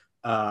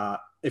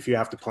if you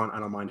have to punt, I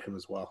don't mind him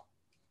as well.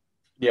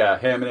 Yeah,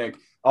 Hamrnick.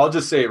 I'll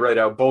just say it right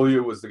out.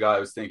 Beaulieu was the guy I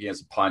was thinking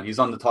as a punt. He's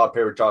on the top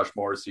pair with Josh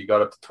Morris, so he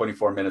got up to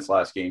 24 minutes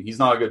last game. He's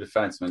not a good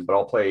defenseman, but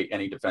I'll play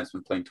any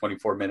defenseman playing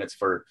 24 minutes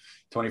for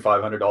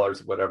 $2,500 or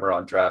whatever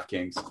on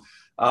DraftKings.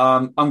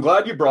 I'm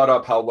glad you brought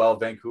up how well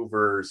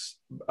Vancouver's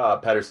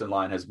Pettersson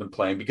line has been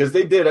playing, because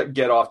they did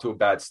get off to a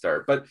bad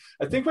start. But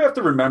I think we have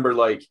to remember,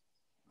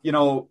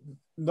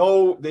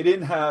 no, they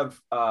didn't have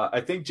I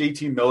think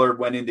JT Miller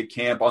went into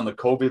camp on the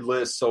COVID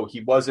list, so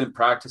he wasn't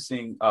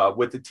practicing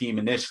with the team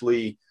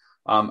initially.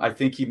 I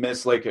think he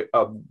missed like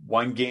a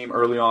 1 game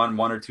early on,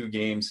 1 or 2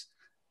 games.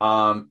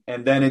 And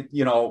then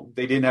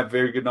they didn't have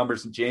very good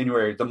numbers in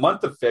January. The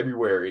month of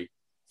February,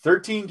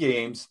 13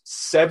 games,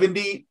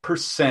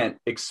 70%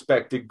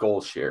 expected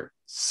goal share.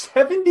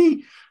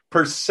 70%.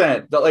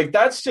 Like,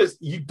 that's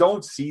just, you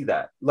don't see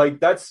that. Like,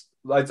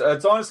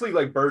 it's honestly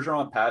like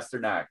Bergeron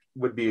Pasternak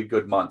would be a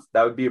good month.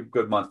 That would be a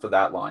good month for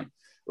that line.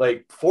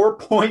 Like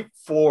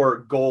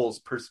 4.4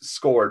 goals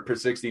scored per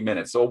 60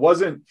 minutes. So it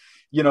wasn't,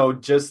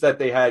 just that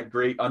they had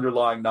great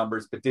underlying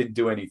numbers but didn't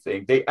do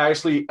anything. They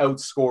actually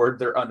outscored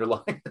their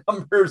underlying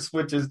numbers,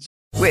 which is...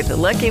 With the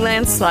Lucky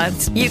Land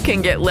Slots, you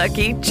can get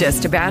lucky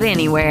just about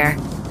anywhere.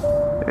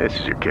 This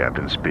is your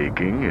captain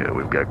speaking.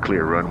 We've got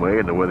clear runway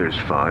and the weather's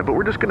fine, but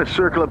we're just going to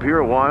circle up here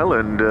a while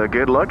and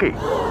get lucky.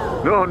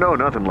 No,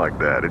 nothing like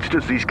that. It's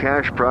just these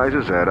cash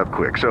prizes add up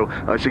quick. So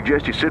I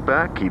suggest you sit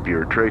back, keep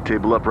your tray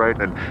table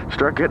upright, and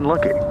start getting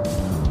lucky.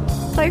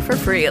 Play for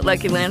free at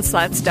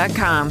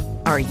LuckyLandSlots.com.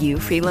 Are you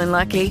feeling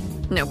lucky?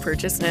 No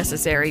purchase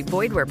necessary.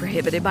 Void where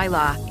prohibited by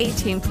law.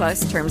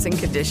 18+ terms and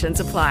conditions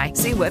apply.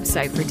 See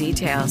website for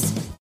details.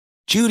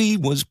 Judy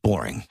was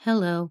boring.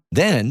 Hello.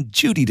 Then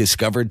Judy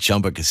discovered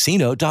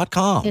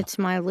ChumbaCasino.com. It's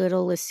my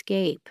little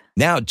escape.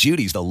 Now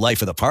Judy's the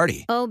life of the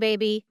party. Oh,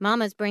 baby,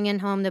 mama's bringing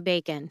home the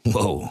bacon.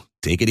 Whoa,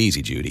 take it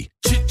easy, Judy.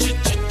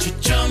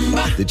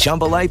 The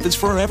Chumba life is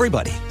for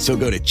everybody. So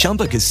go to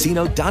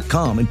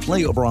ChumbaCasino.com and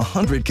play over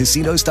 100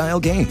 casino-style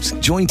games.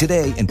 Join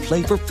today and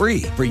play for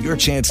free for your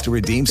chance to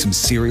redeem some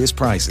serious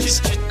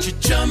prizes.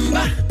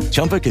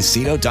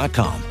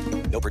 ChumbaCasino.com.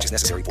 No purchase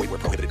necessary. Void where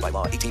prohibited by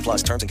law. 18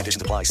 plus terms and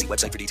conditions apply. See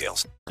website for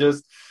details.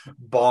 Just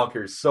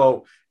bonkers.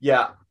 So,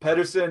 yeah,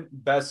 Pettersson,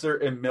 Besser,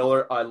 and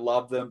Miller, I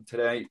love them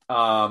today.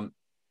 The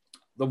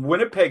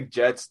Winnipeg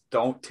Jets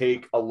don't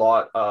take a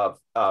lot of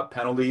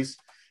penalties.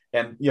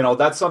 And,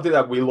 that's something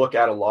that we look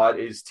at a lot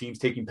is teams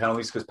taking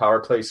penalties because power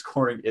play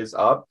scoring is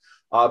up.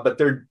 But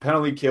their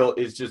penalty kill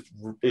is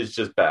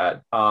just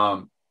bad.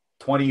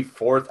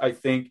 24th, I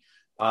think,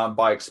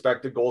 by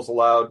expected goals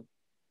allowed.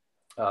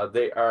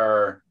 They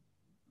are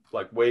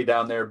way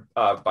down there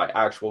by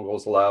actual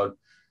goals allowed.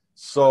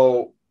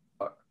 So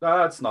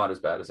that's not as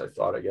bad as I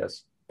thought, I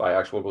guess, by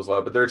actual goals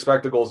allowed. But their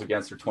expected goals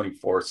against are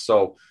 24th.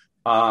 So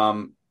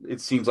it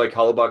seems like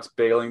Hellebuck's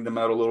bailing them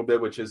out a little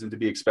bit, which isn't to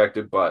be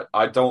expected. But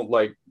I don't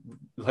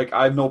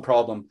I have no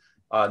problem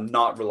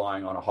not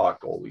relying on a hot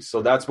goalie.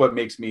 So that's what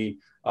makes me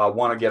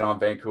want to get on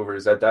Vancouver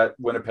is that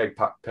Winnipeg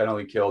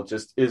penalty kill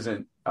just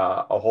isn't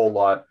a whole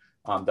lot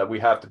that we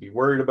have to be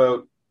worried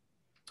about.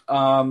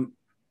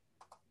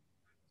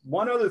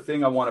 One other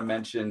thing I want to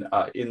mention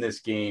in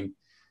this game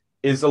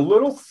is a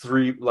little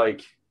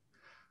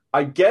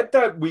I get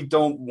that we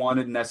don't want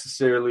to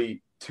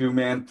necessarily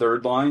two-man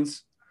third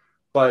lines,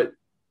 but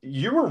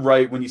you were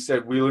right when you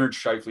said Wheeler and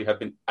Scheifele have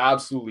been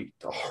absolutely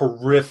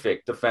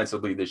horrific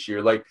defensively this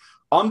year.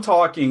 I'm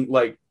talking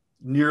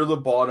near the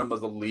bottom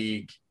of the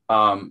league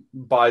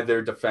by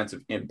their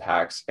defensive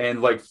impacts and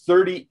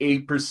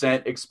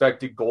 38%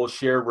 expected goal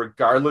share,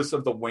 regardless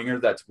of the winger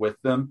that's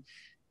with them.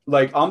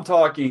 I'm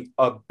talking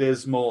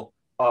abysmal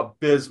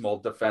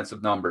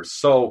defensive numbers.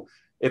 So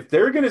if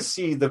they're going to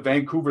see the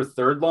Vancouver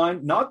third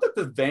line, not that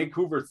the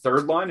Vancouver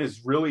third line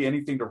is really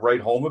anything to write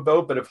home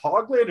about, but if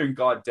Hoglander and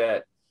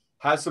Gaudette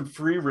has some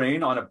free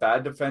reign on a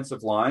bad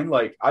defensive line,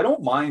 I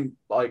don't mind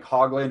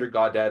Hoglander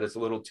Gaudette as a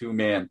little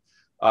two-man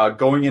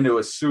going into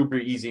a super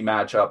easy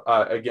matchup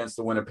against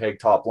the Winnipeg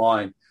top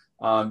line.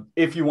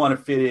 If you want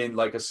to fit in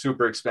a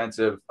super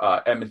expensive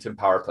Edmonton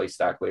power play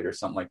stack later or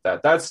something like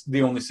that, that's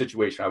the only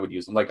situation I would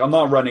use them. I'm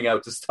not running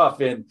out to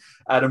stuff in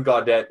Adam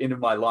Gaudette into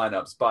my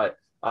lineups, but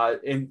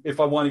if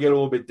I want to get a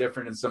little bit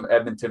different in some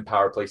Edmonton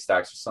power play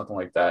stacks or something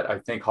like that, I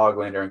think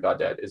Hoglander and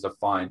Gaudette is a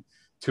fine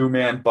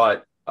two-man,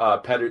 but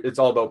it's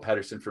all about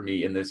Pettersson for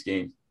me in this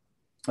game.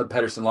 The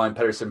Pettersson line,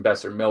 Pettersson,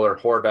 Besser, Miller,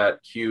 Horvat,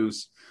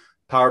 Hughes,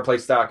 power play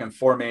stack and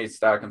 4-man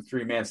stack and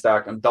 3-man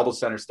stack and double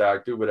center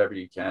stack, do whatever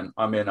you can.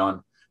 I'm in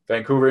on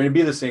Vancouver, and it'd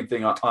be the same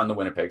thing on the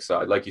Winnipeg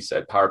side. Like you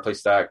said, power play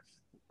stack,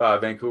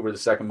 Vancouver, the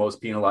second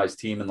most penalized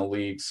team in the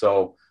league.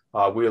 So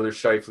Wheeler,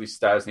 Scheifele,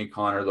 Stasny,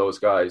 Connor, those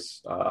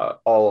guys,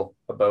 all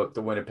about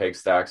the Winnipeg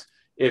stacks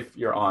if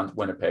you're on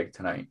Winnipeg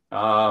tonight.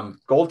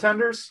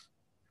 Goaltenders,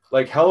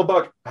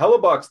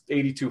 Hellebuck's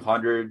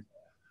 8,200.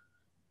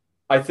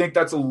 I think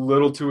that's a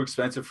little too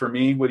expensive for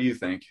me. What do you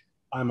think?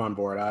 I'm on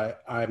board.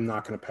 I'm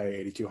not going to pay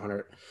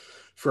 8,200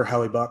 for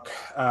Hellebuck.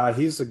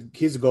 He's a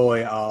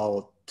goalie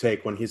I'll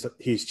take when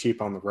he's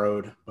cheap on the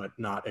road, but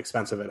not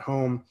expensive at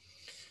home.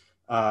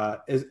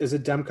 Is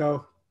it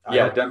Demko?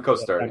 Yeah,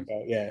 Demko's starting.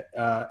 Demko,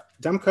 yeah.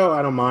 Demko,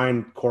 I don't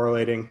mind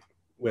correlating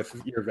with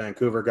your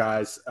Vancouver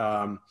guys.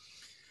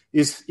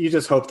 You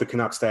just hope the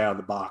Canucks stay out of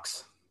the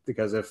box,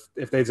 because if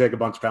they take a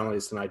bunch of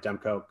penalties tonight,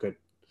 Demko could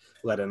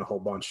let in a whole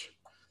bunch.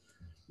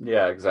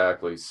 Yeah,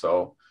 exactly.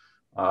 So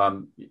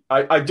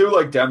I do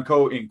like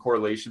Demko in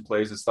correlation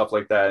plays and stuff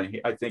like that. And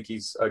I think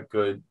he's a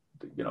good,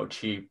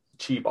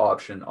 cheap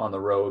option on the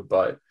road,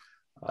 but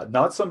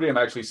not somebody I'm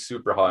actually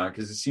super high on,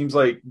 because it seems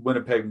like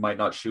Winnipeg might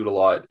not shoot a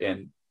lot,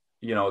 and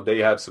they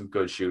have some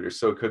good shooters,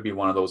 so it could be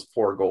one of those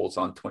 4 goals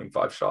on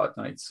 25 shot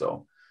nights.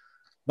 So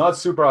not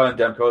super high on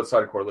Demko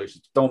outside of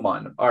correlations. Don't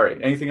mind them. All right,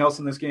 anything else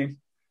in this game?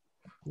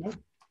 Nope.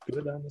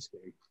 Good on this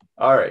game.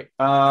 All right.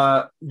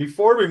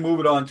 Before we move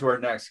it on to our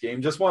next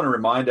game, just want to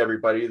remind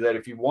everybody that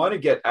if you want to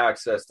get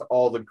access to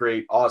all the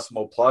great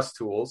Awesemo Plus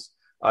tools,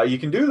 you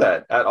can do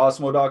that at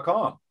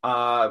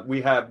Awesemo.com.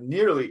 We have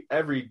nearly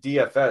every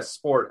DFS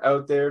sport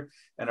out there,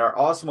 and our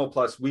Awesemo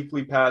Plus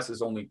weekly pass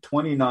is only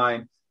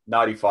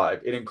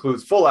 $29.95. It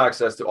includes full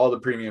access to all the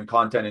premium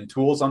content and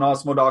tools on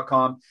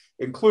Awesemo.com,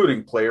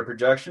 including player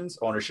projections,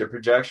 ownership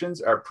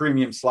projections, our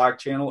premium Slack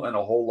channel, and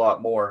a whole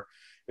lot more.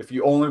 If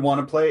you only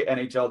want to play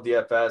NHL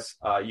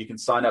DFS, you can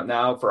sign up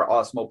now for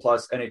our Awesemo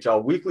Plus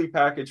NHL weekly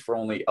package for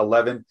only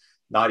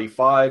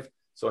 $11.95.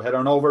 So head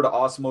on over to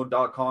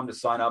Awesemo.com to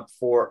sign up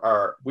for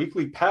our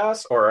weekly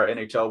pass or our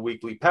NHL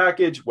weekly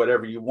package,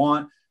 whatever you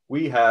want.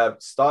 We have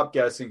Stop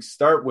Guessing,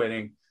 Start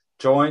Winning.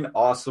 Join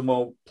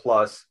Awesemo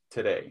Plus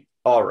today.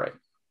 All right.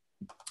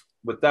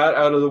 With that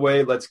out of the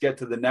way, let's get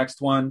to the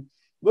next one.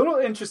 Little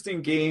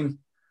interesting game,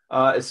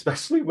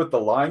 especially with the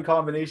line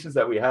combinations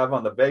that we have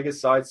on the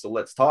Vegas side. So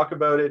let's talk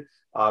about it.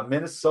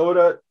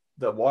 Minnesota,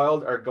 the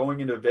Wild are going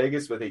into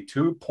Vegas with a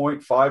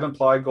 2.5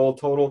 implied goal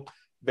total.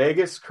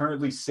 Vegas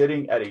currently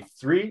sitting at a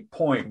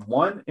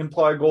 3.1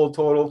 implied goal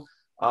total.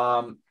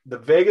 The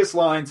Vegas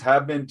lines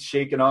have been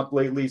shaken up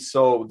lately.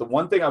 So the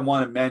one thing I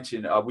want to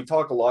mention, we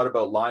talk a lot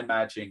about line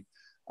matching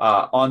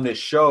on this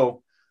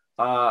show.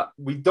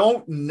 We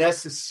don't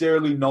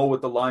necessarily know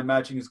what the line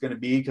matching is going to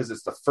be because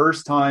it's the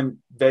first time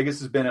Vegas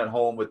has been at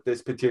home with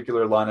this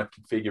particular lineup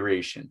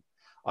configuration.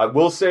 I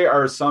will say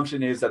our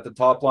assumption is that the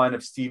top line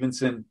of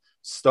Stevenson,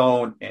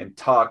 Stone, and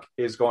Tuck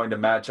is going to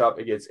match up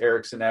against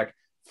Eriksson Ek,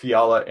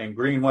 Fiala, and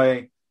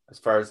Greenway. As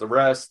far as the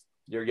rest,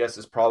 your guess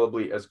is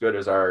probably as good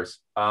as ours.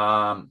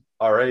 All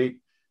right.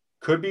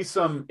 Could be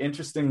some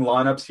interesting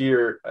lineups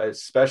here,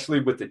 especially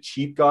with the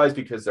cheap guys,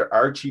 because there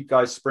are cheap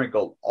guys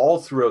sprinkled all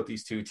throughout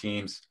these two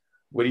teams.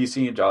 What are you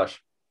seeing,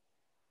 Josh?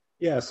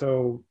 Yeah,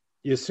 so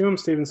you assume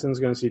Stevenson's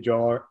going to see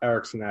Joel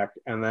Eriksson Ek,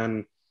 and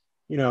then,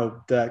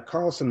 that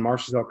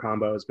Carlson-Marchessault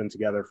combo has been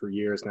together for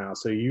years now.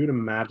 So you'd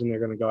imagine they're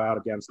going to go out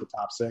against the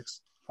top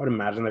six. I would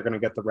imagine they're going to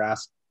get the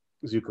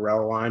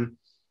Rask-Zuccarello line.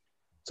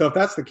 So if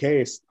that's the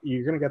case,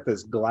 you're going to get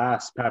this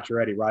Glass,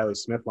 Pacioretty, Riley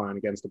Smith line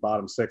against the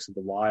bottom six of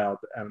the Wild.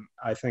 And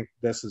I think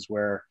this is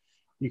where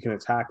you can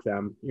attack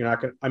them. You're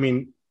not going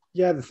to –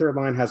 the third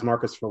line has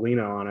Marcus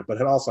Foligno on it, but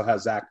it also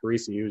has Zach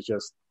Parise,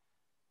 who's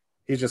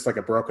he's just like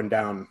a broken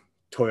down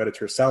Toyota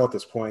Tercel at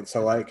this point.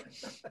 So I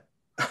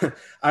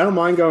don't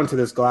mind going to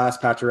this Glass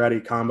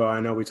Pacioretty combo. I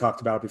know we talked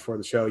about it before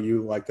the show.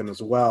 You like them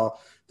as well.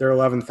 They're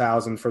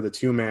 11,000 for the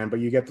 2-man, but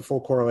you get the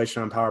full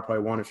correlation on power play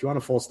 1. If you want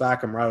to full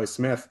stack them, Riley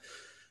Smith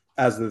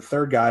as the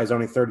third guy is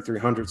only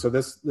 3,300. So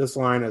this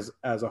line as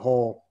a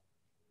whole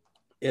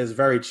is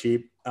very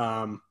cheap.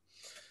 That's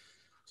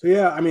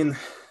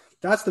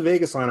the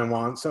Vegas line I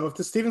want. So if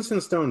the Stevenson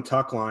Stone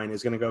Tuck line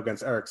is going to go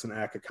against Eriksson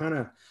Ek, it kind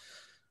of –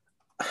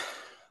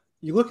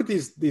 you look at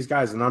these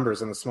guys'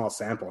 numbers in a small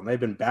sample, and they've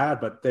been bad,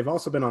 but they've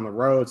also been on the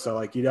road.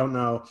 So you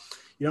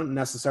don't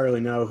necessarily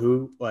know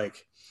who,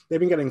 they've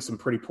been getting some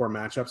pretty poor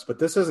matchups, but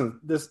this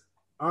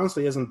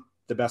honestly isn't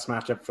the best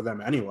matchup for them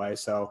anyway.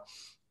 So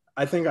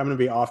I think I'm going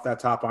to be off that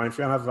top line. If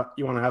you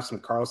want to have some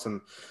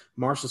Carlson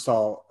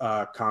Marchessault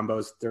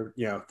combos,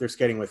 they're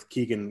skating with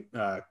Keegan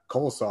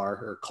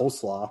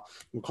Coleslaw.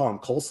 We'll call him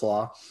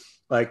Coleslaw.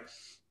 I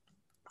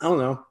don't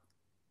know.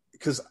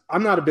 Because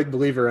I'm not a big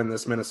believer in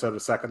this Minnesota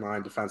second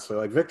line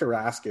defensively. Victor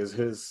Rask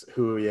is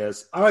who he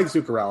is. I like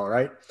Zuccarello,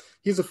 right?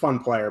 He's a fun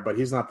player, but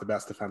he's not the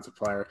best defensive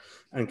player.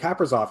 And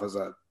Kaprizov is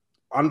an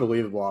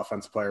unbelievable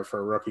offensive player for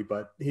a rookie,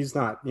 but he's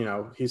not,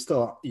 he's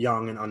still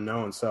young and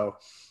unknown. So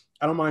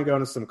I don't mind going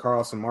to some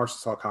Carlson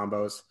Marchessault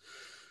combos.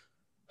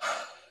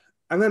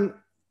 And then,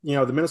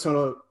 the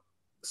Minnesota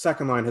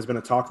second line has been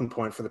a talking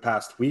point for the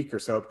past week or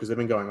so because they've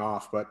been going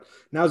off. But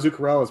now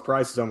Zuccarello's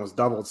price has almost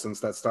doubled since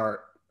that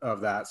start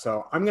of that.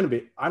 So I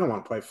don't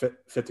want to play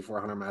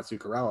 5,400 Matt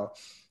Zuccarello,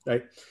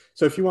 right?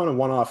 So if you want a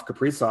one-off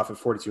Kaprizov at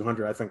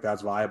 4,200, I think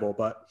that's viable.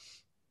 But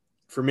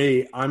for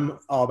me, I'm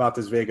all about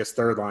this Vegas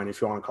third line,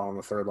 if you want to call them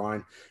the third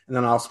line. And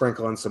then I'll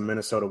sprinkle in some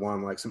Minnesota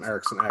one, like some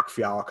Eriksson Ek,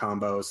 Fiala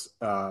combos,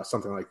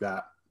 something like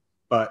that.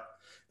 But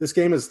this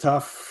game is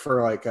tough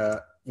for a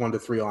 1-3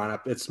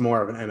 lineup. It's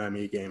more of an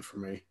MME game for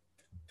me.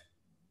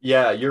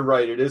 Yeah, you're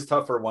right. It is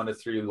tough for a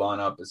 1-3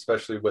 lineup,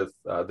 especially with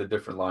the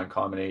different line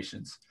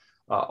combinations.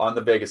 On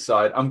the Vegas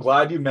side. I'm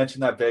glad you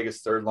mentioned that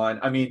Vegas third line.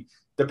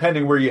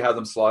 Depending where you have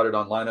them slotted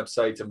on lineup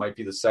sites, it might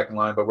be the second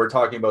line, but we're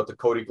talking about the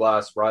Cody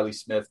Glass, Riley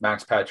Smith,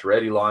 Max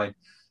Pacioretty line.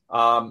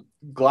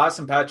 Glass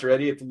and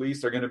Pacioretty at the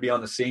least are going to be on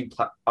the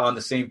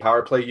same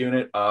power play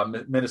unit.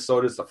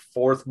 Minnesota is the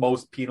fourth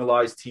most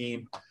penalized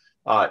team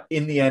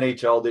in the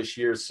NHL this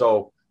year.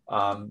 So,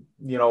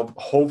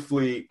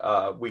 hopefully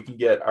we can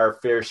get our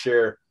fair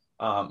share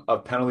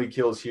of penalty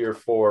kills here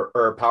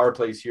or power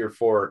plays here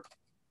for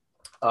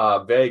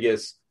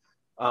Vegas,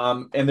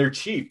 and they're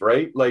cheap,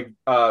 right?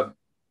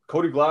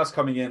 Cody Glass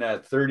coming in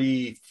at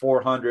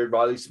 3,400,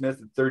 Riley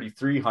Smith at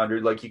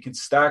 3,300. You can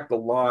stack the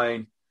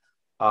line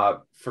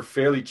for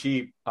fairly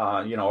cheap,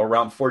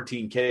 around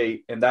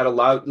 14K, and that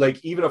allows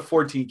even a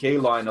 14K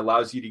line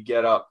allows you to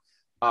get up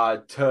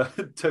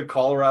to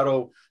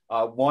Colorado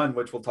one,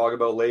 which we'll talk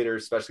about later,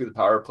 especially the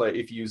power play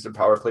if you use the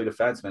power play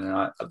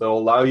defenseman, and they'll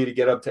allow you to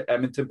get up to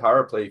Edmonton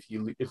power play if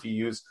you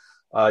use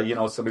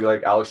somebody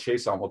like Alex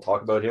Chiasson. We'll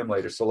talk about him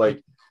later. So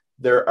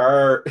there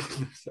are,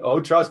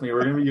 trust me,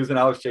 we're going to be using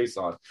Alex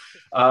Chiasson.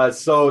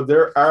 So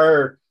there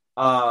are,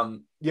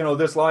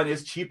 this line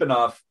is cheap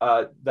enough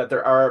that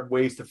there are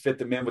ways to fit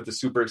them in with the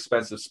super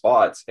expensive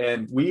spots.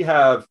 And we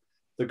have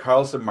the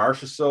Carlson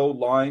Marchessault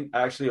line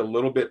actually a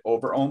little bit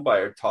over-owned by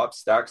our top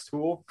stacks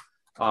tool.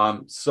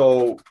 And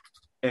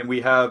we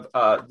have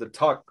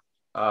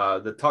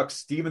the Tuck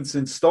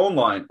Stevenson Stone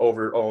line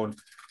over-owned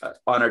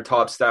on our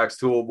top stacks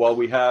tool, while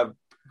we have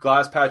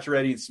Glass,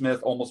 Pacioretty, and Smith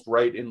almost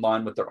right in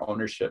line with their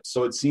ownership.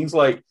 So it seems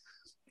like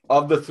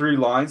of the three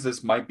lines,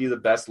 this might be the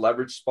best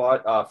leverage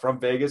spot from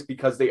Vegas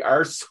because they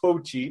are so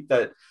cheap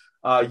that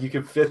you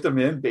can fit them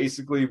in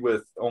basically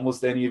with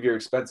almost any of your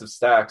expensive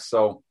stacks.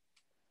 So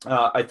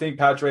I think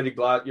Pacioretty,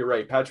 Glass, you're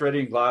right. Pacioretty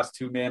and Glass,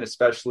 2-man,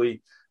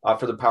 especially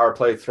for the power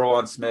play. Throw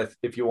on Smith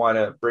if you want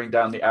to bring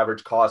down the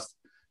average cost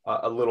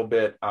a little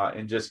bit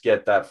and just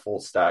get that full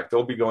stack.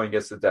 They'll be going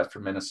against the depth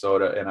for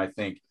Minnesota, and I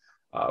think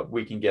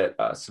we can get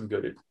some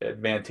good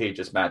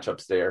advantageous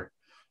matchups there.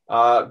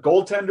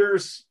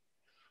 Goaltenders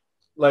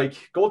and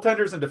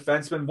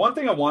defensemen. One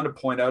thing I want to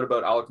point out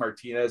about Alec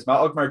Martinez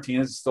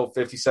is still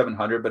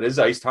 5,700, but his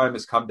ice time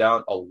has come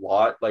down a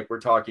lot. Like we're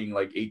talking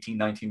like 18,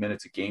 19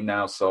 minutes a game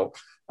now. So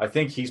I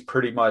think he's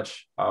pretty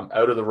much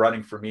out of the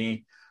running for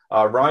me.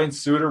 Ryan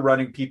Suter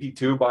running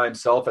PP2 by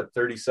himself at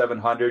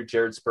 3,700.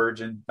 Jared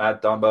Spurgeon,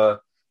 Matt Dumba,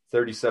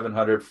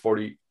 3,700,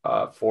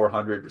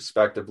 4,400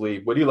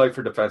 respectively. What do you like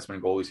for defensemen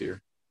and goalies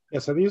here? Yeah,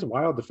 so these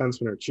wild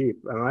defensemen are cheap.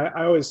 And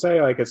I always say,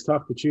 like, it's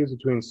tough to choose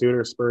between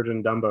Suter,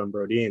 Spurgeon, Dumba, and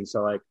Brodin.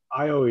 So, like,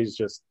 I always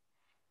just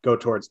go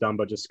towards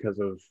Dumba just because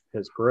of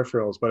his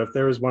peripherals. But if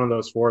there was one of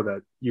those four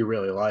that you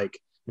really like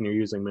and you're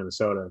using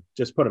Minnesota,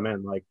 just put them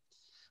in. Like,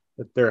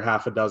 they're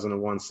half a dozen of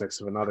one,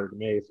 six of another to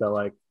me. So,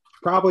 like,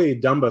 probably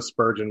Dumba,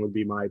 Spurgeon would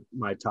be my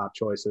top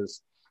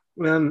choices.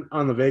 And then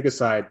on the Vegas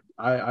side,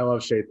 I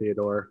love Shea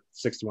Theodore,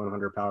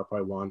 6,100 power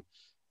play one.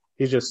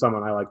 He's just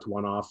someone I like to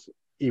one off,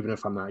 even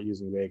if I'm not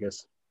using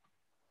Vegas.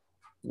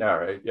 All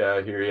right. Yeah,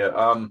 I hear you.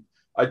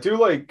 I do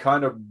like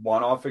kind of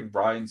one-offing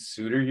Brian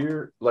Suter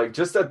here. Like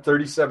just at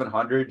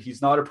 3,700,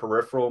 he's not a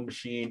peripheral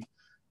machine.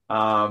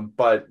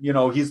 But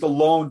he's the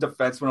lone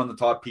defenseman on the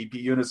top PP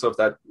unit. So if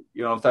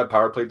that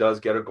power play does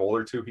get a goal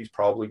or two, he's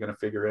probably going to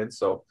figure in.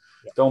 So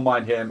don't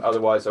mind him.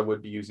 Otherwise I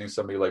would be using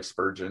somebody like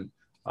Spurgeon,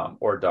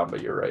 or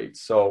Dumba. You're right.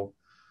 So,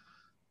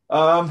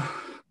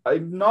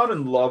 I'm not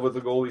in love with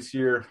the goalies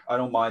here. I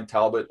don't mind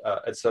Talbot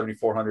at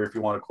 7,400 if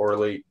you want to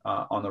correlate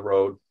on the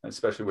road,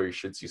 especially where you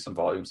should see some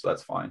volume. So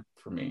that's fine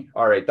for me.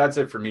 All right, that's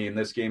it for me in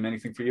this game.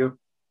 Anything for you?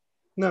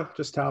 No,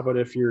 just Talbot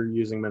if you're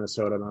using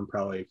Minnesota, and I'm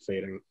probably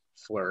fading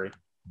Fleury.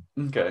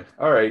 Okay.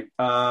 All right.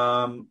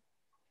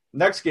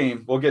 Next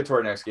game, we'll get to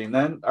our next game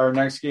then. Our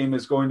next game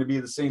is going to be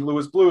the St.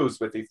 Louis Blues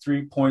with a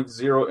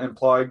 3.0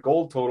 implied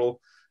goal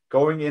total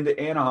going into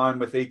Anaheim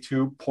with a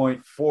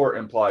 2.4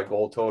 implied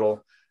goal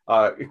total.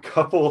 A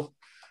couple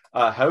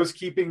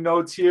housekeeping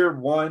notes here.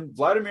 One,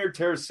 Vladimir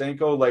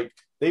Tarasenko, like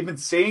they've been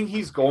saying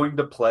he's going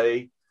to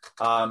play,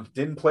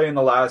 didn't play in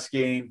the last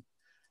game.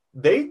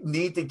 They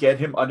need to get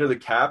him under the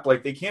cap.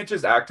 Like they can't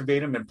just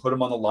activate him and put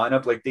him on the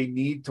lineup. Like they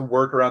need to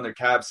work around their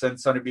cap, send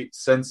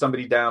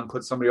somebody down,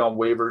 put somebody on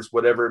waivers,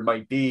 whatever it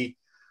might be.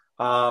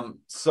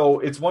 So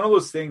it's one of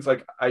those things.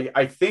 Like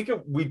I think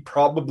we'd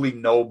probably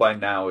know by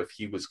now if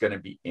he was going to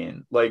be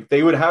in. Like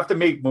they would have to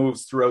make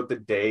moves throughout the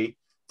day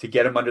to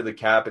get him under the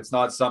cap. It's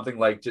not something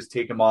like just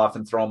take him off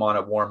and throw him on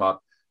at warm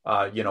up,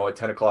 at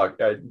 10 o'clock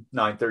at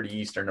 9:30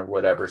 Eastern or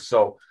whatever.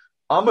 So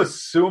I'm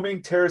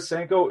assuming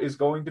Tarasenko is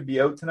going to be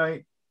out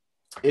tonight.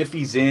 If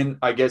he's in,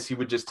 I guess he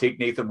would just take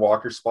Nathan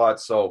Walker's spot.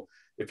 So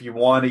if you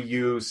want to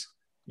use,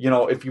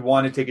 if you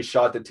want to take a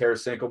shot that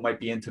Tarasenko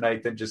might be in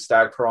tonight, then just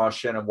stack Perron,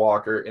 and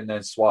Walker, and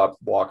then swap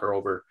Walker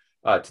over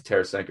to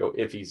Tarasenko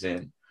if he's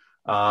in.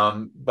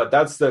 But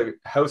that's the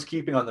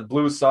housekeeping on the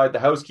Blues side. The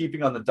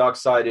housekeeping on the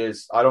Ducks side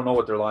is I don't know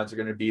what their lines are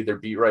going to be. Their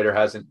beat writer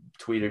hasn't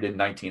tweeted in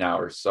 19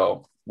 hours.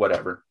 So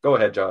whatever. Go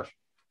ahead, Josh.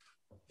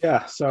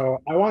 Yeah. So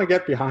I want to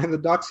get behind the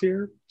Ducks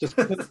here just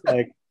because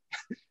like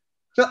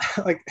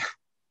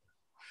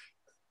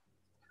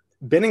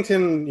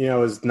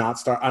Binnington, is not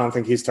start. I don't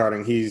think he's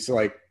starting. He's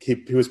like, he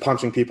was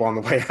punching people on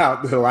the way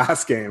out the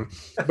last game,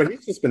 but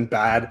he's just been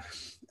bad.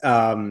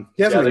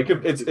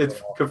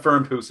 It's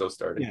confirmed Husso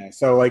starting. Yeah.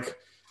 So like,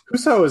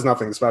 Husso is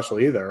nothing special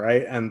either,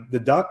 right? And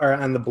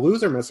the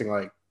Blues are missing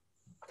like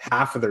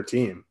half of their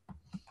team,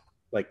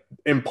 like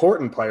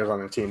important players on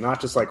their team,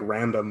 not just like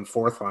random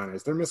fourth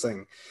liners. They're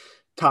missing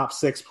top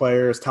 6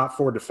 players, top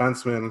 4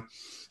 defensemen.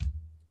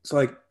 So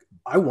like,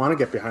 I want to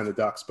get behind the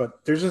Ducks,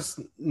 but there's just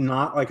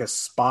not like a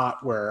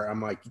spot where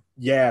I'm like,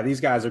 yeah, these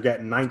guys are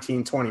getting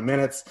 19, 20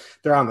 minutes.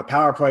 They're on the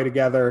power play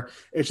together.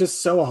 It's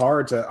just so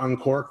hard to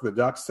uncork the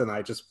Ducks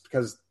tonight just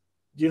because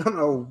you don't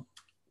know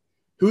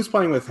who's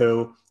playing with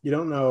who. You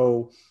don't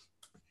know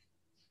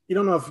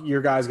if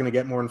your guy's going to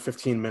get more than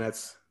 15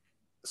 minutes.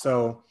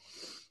 So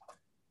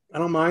I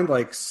don't mind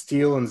like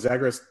Steele and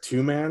Zegras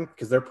 2-man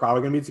because they're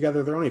probably going to be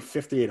together. They're only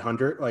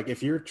 5,800. Like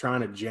if you're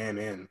trying to jam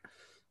in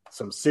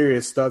some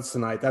serious studs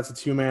tonight, that's a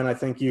 2-man I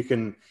think you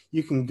can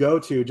go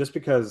to just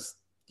because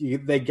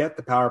they get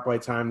the power play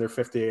time. They're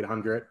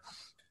 5,800.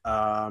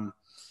 Other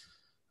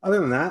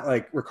than that,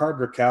 like Ricard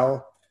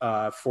Raquel,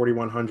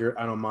 4,100,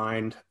 I don't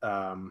mind.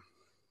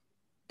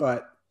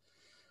 But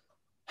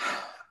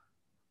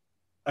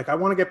like I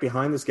want to get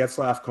behind this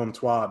Getzlaf,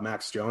 Comtois,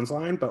 Max Jones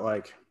line, but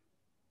like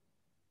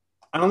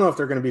I don't know if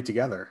they're going to be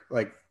together.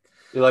 Like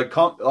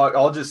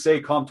I'll just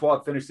say Comtois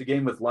finished the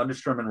game with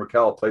Lundestrom and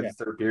Raquel played the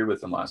third period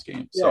with them last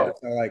game. So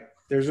like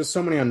there's just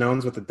so many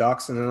unknowns with the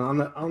Ducks, and then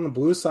on the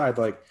Blue side,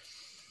 like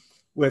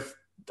with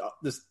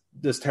this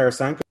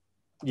Tarasenko,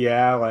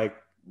 like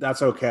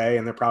that's okay,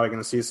 and they're probably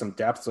going to see some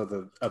depth of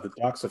the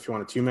Ducks if you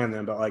want to 2-man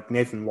them. But like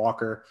Nathan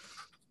Walker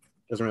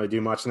doesn't really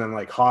do much, and then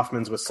like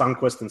Hoffman's with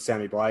Sundqvist and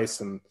Sammy Blyce,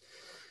 and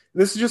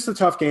this is just a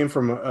tough game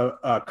from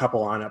a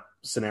couple lineup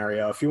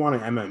scenario. If you want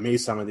to MME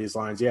some of these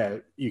lines, yeah,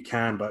 you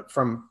can. But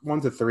from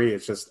 1 to 3,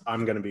 it's just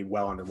I'm going to be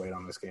well underweight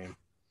on this game.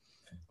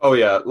 Oh,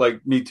 yeah,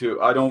 like me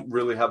too. I don't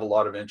really have a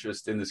lot of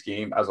interest in this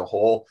game as a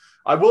whole.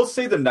 I will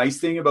say the nice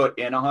thing about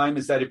Anaheim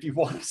is that if you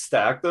want to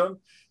stack them,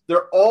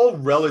 they're all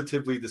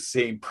relatively the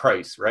same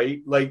price,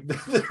 right? Like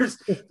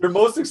their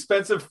most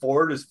expensive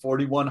forward is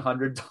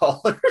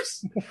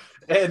 $4,100.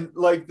 And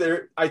like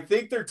I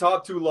think their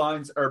top two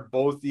lines are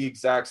both the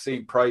exact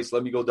same price.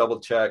 Let me go double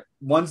check.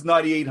 One's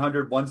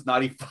 9,800, one's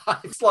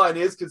 95. This line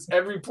is because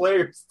every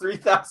player is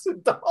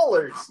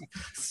 $3,000.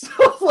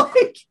 So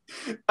like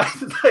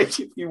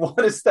if you want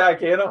to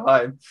stack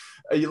Anaheim,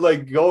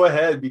 go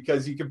ahead,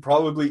 because you can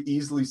probably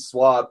easily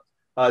swap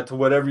to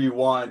whatever you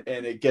want,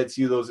 and it gets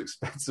you those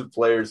expensive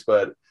players.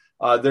 But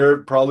there are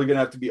probably going to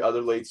have to be other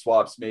late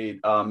swaps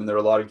made, and there are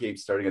a lot of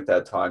games starting at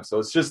that time. So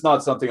it's just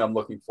not something I'm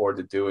looking forward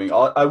to doing.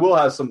 I will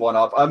have some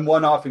one-off. I'm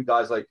one-offing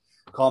guys like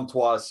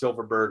Comtois,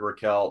 Silverberg,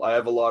 Raquel. I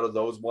have a lot of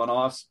those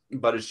one-offs,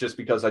 but it's just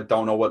because I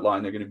don't know what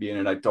line they're going to be in,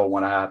 and I don't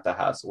want to have to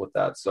hassle with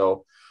that.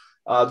 So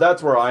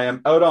that's where I am.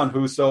 Out on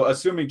Husso,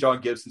 assuming John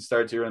Gibson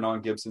starts here and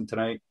on Gibson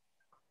tonight.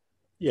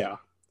 Yeah.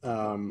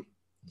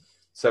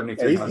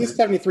 7,300. He's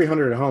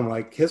 7,300 at home.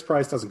 Like, his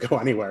price doesn't go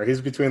anywhere. He's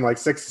between like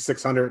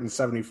 6,600 and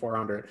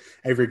 7,400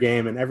 every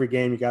game. And every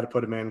game you got to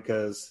put him in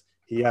because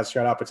he has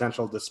shutout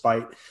potential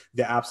despite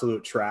the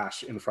absolute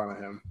trash in front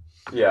of him.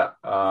 Yeah,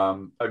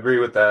 agree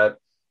with that.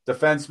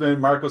 Defenseman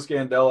Marco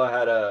Scandella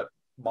had a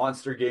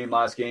monster game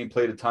last game,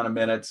 played a ton of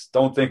minutes.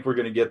 Don't think we're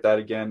going to get that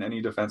again.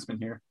 Any defenseman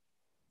here?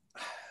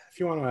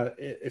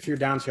 If you're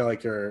down to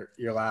like your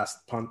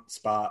last punt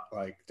spot,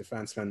 like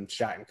defenseman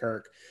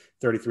Shattenkirk,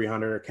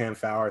 3,300, or Cam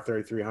Fowler,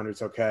 3,300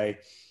 is okay.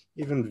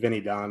 Even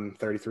Vinny Dunn,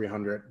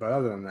 3,300. But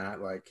other than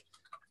that, like,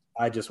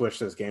 I just wish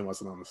this game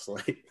wasn't on the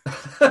slate.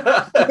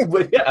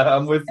 But yeah,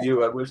 I'm with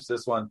you. I wish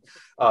this one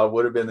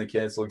would have been the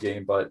canceled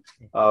game, but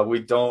we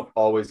don't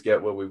always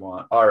get what we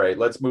want. All right,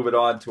 let's move it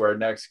on to our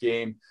next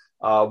game.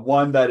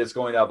 One that is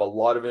going to have a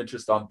lot of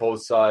interest on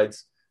both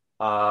sides.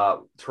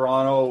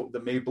 Toronto,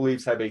 the Maple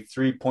Leafs have a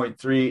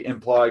 3.3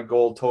 implied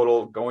goal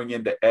total going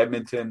into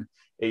Edmonton,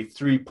 a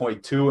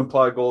 3.2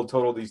 implied goal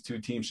total. These two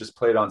teams just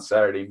played on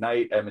Saturday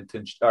night.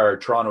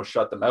 Toronto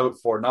shut them out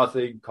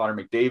 4-0. Connor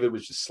McDavid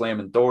was just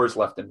slamming doors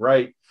left and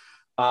right.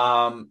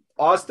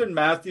 Austin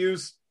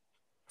Matthews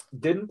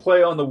didn't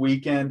play on the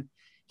weekend.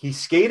 He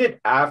skated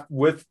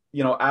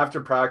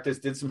after practice,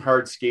 did some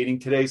hard skating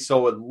today.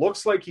 So it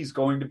looks like he's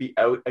going to be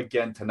out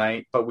again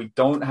tonight, but we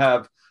don't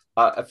have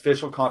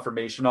official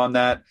confirmation on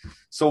that.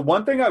 So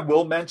one thing I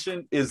will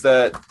mention is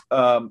that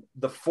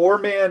the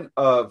four-man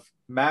of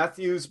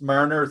Matthews,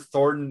 Marner,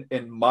 Thornton,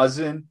 and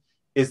Muzzin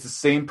is the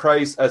same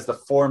price as the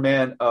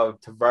four-man of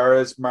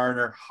Tavares,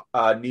 Marner,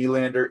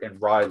 Nylander,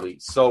 and Riley.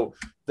 So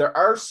there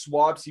are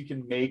swaps you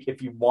can make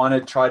if you want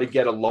to try to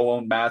get a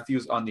low-owned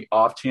Matthews on the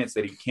off chance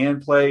that he can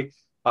play,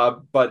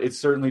 but it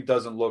certainly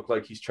doesn't look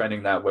like he's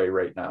trending that way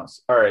right now.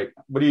 So, all right,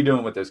 what are you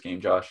doing with this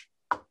game, Josh?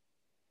 I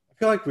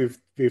feel like we've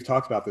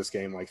talked about this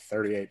game like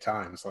 38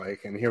 times,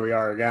 and here we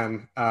are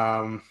again.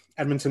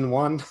 Edmonton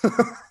won.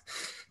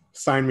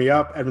 Sign me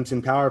up.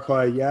 Edmonton power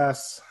play,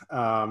 yes.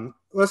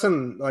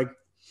 Listen, like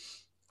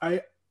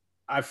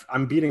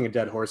I'm beating a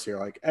dead horse here.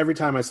 Like, every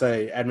time I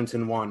say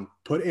Edmonton won,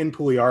 put in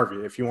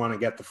Puljujarvi if you want to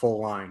get the full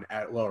line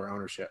at lower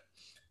ownership.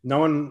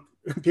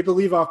 People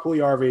leave off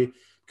Puljujarvi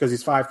because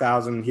he's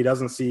 5,000. He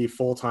doesn't see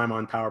full time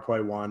on power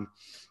play one.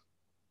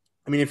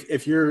 I mean,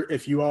 if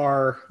you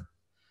are,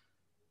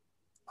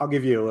 I'll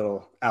give you a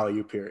little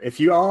alley-oop here. If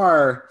you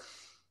are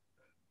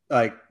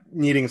like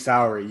needing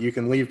salary, you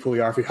can leave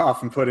Puljujarvi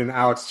off and put in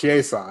Alex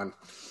Chiasson.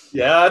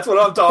 Yeah, that's what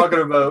I'm talking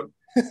about.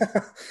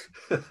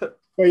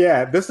 Well,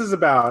 yeah, this is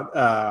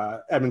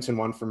about Edmonton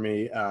one for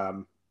me.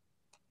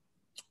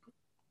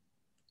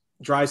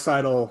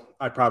 Draisaitl,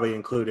 I'd probably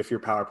include if you're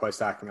power play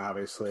stacking,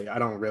 obviously. I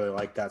don't really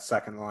like that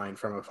second line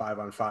from a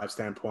 5-on-5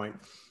 standpoint.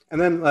 And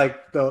then,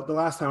 like, the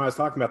last time I was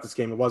talking about this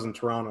game, it wasn't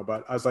Toronto,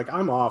 but I was like,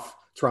 I'm off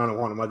Toronto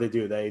one. And what they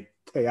do, they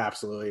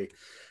absolutely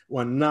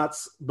went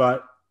nuts.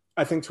 But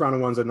I think Toronto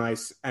one's a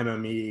nice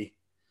MME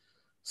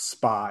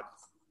spot.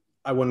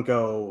 I wouldn't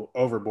go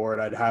overboard.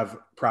 I'd have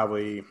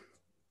probably,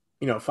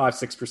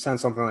 5-6%,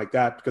 something like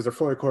that, because they're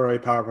fully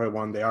correlated power play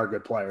one. They are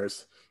good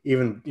players.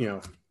 Even,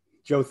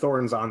 Joe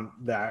Thornton's on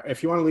that.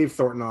 If you want to leave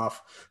Thornton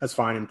off, that's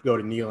fine, and go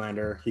to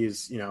Nylander.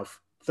 He's,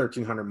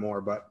 1,300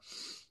 more. But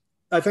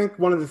I think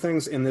one of the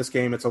things in this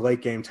game, it's a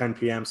late game, 10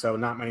 p.m., so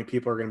not many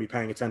people are going to be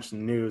paying attention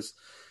to news.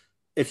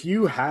 If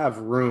you have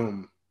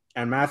room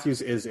and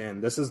Matthews is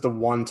in, this is the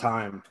one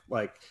time.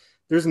 Like,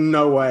 there's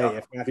no way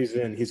if Matthews is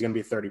in, he's going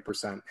to be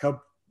 30%.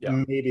 He'll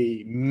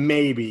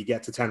maybe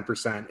get to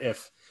 10%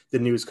 if the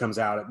news comes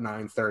out at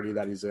 9:30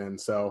 that he's in.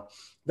 So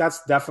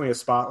that's definitely a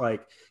spot.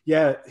 Like,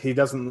 yeah, he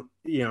doesn't,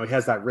 he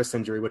has that wrist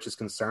injury, which is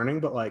concerning.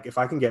 But, like, if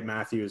I can get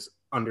Matthews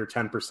under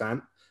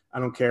 10%, I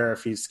don't care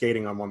if he's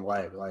skating on one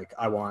leg. Like,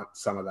 I want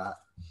some of that.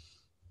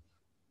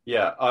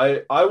 Yeah,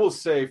 I will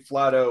say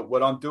flat out,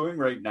 what I'm doing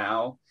right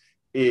now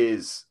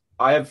is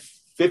I have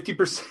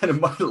 50%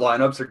 of my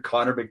lineups are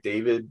Connor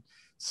McDavid,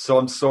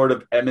 some sort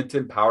of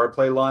Edmonton power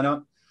play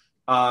lineup.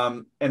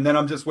 And then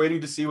I'm just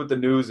waiting to see what the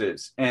news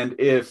is. And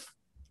if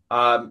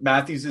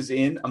Matthews is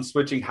in. I'm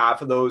switching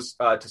half of those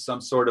to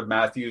some sort of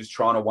Matthews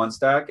Toronto one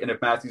stack. And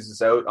if Matthews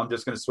is out, I'm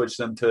just going to switch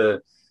them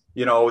to,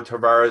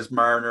 Tavares,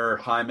 Marner,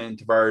 Hyman,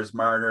 Tavares,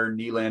 Marner,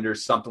 Nylander,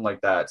 something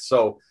like that.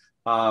 So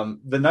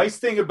the nice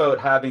thing about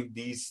having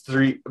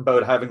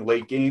having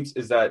late games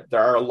is that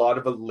there are a lot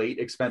of late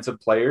expensive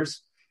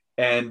players,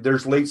 and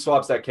there's late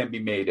swaps that can be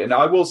made. And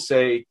I will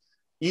say,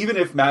 even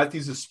if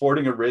Matthews is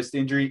sporting a wrist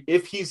injury,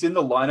 if he's in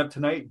the lineup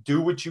tonight,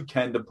 do what you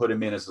can to put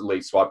him in as a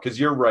late swap, because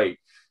you're right.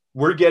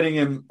 We're getting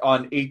him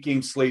on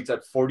 8-game slates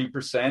at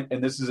 40%,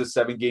 and this is a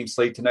 7-game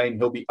slate tonight, and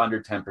he'll be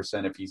under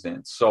 10% if he's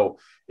in. So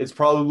it's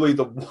probably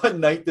the one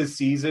night this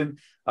season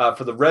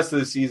for the rest of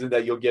the season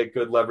that you'll get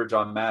good leverage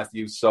on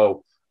Matthews.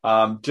 So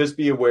just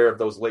be aware of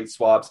those late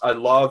swaps. I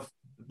love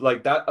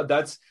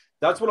that.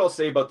 That's what I'll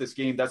say about this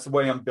game. That's the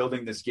way I'm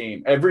building this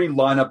game. Every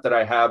lineup that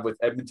I have with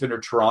Edmonton or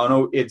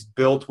Toronto, it's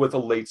built with a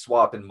late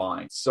swap in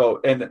mind.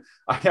 So, and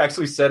I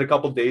actually said a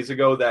couple of days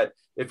ago that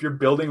if you're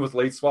building with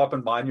late swap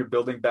in mind, you're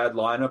building bad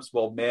lineups.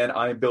 Well, man,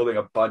 I am building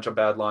a bunch of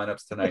bad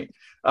lineups tonight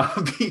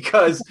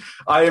because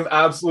I am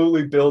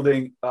absolutely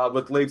building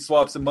with late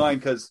swaps in mind.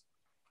 Because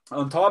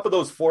on top of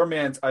those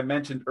 4-mans I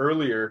mentioned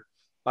earlier,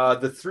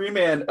 the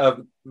 3-man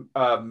of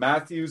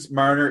Matthews,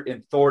 Marner,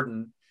 and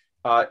Thornton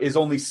is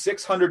only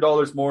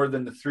 $600 more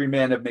than the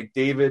 3-man of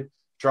McDavid,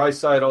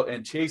 Draisaitl,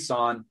 and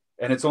Chason,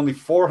 and it's only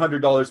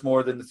 $400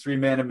 more than the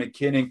 3-man of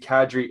McKinnon,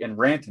 Kadri, and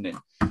Rantanen.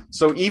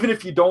 So even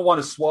if you don't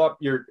want to swap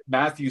your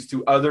Matthews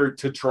to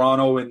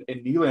Toronto and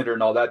Nylander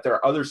and all that, there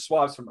are other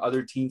swaps from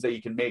other teams that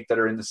you can make that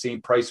are in the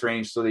same price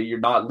range, so that you're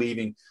not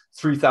leaving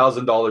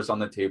 $3,000 on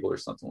the table or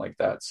something like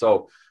that.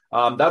 So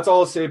that's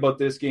all I'll say about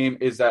this game,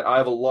 is that I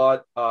have a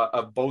lot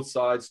of both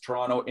sides,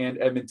 Toronto and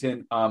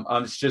Edmonton.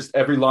 It's just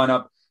every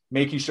lineup,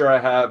 making sure I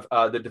have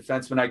the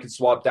defenseman I can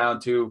swap down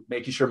to,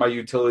 making sure my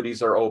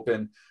utilities are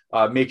open,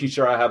 making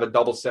sure I have a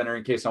double center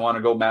in case I want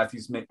to go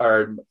Matthews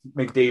or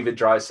McDavid,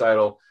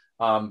 Draisaitl.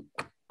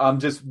 I'm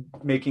just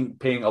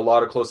paying a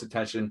lot of close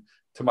attention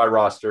to my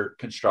roster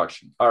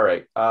construction. All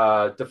right.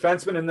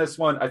 Defensemen in this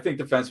one, I think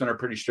defensemen are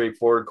pretty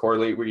straightforward.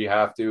 Correlate where you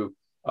have to,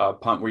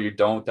 punt where you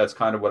don't. That's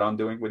kind of what I'm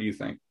doing. What do you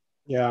think?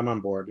 Yeah, I'm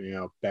on board.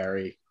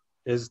 Barry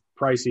is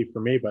pricey for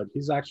me, but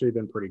he's actually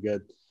been pretty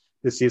good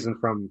this season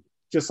from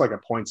just like a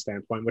point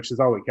standpoint, which is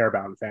all we care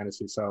about in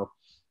fantasy. So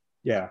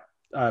yeah,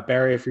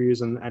 Barry, if you're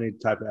using any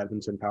type of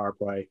Edmonton power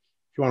play,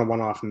 if you want a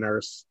one-off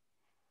Nurse,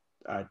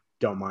 I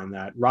don't mind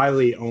that.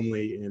 Riley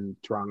only in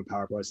Toronto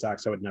power play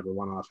stacks. I would never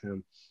one-off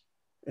him.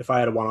 If I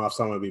had a one-off,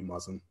 someone would be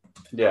Muzzin.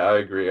 Yeah, I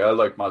agree. I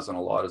like Muzzin a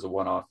lot as a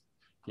one-off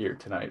here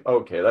tonight.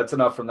 Okay, that's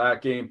enough from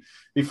that game.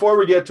 Before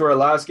we get to our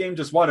last game,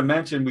 just want to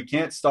mention we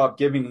can't stop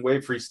giving away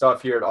free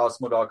stuff here at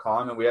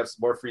Awesemo.com, and we have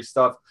some more free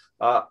stuff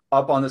up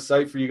on the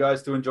site for you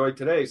guys to enjoy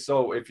today.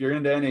 So if you're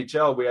into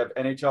NHL, we have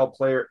NHL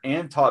player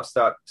and top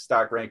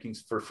stack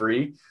rankings for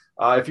free.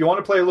 If you want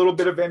to play a little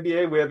bit of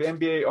NBA, we have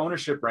NBA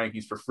ownership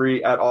rankings for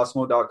free at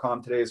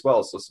Awesemo.com today as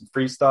well. So some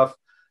free stuff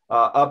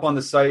up on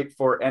the site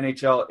for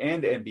NHL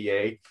and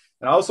NBA.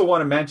 And I also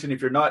want to mention,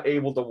 if you're not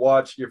able to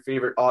watch your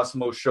favorite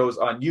Awesemo shows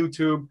on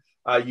YouTube,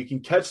 you can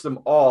catch them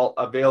all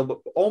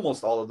available,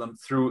 almost all of them,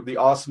 through the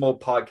Awesemo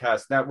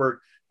Podcast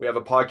Network. We have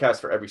a podcast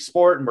for every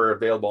sport, and we're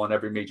available on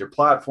every major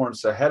platform.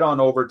 So head on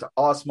over to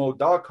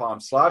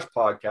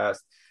awesemo.com/podcast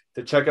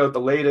to check out the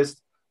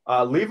latest.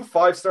 Leave a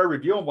 5-star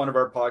review on one of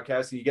our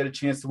podcasts, and you get a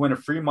chance to win a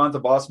free month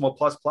of Awesemo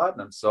Plus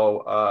Platinum.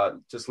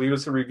 So just leave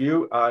us a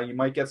review. You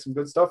might get some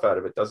good stuff out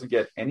of it. Doesn't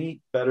get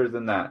any better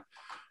than that.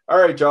 All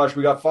right, Josh,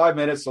 we got 5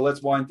 minutes, so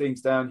let's wind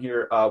things down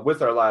here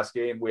with our last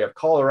game. We have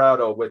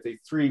Colorado with a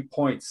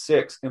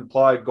 3.6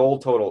 implied goal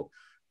total,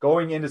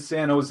 going into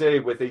San Jose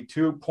with a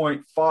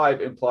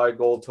 2.5 implied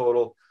goal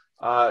total.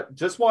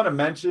 Just want to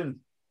mention,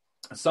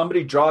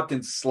 somebody dropped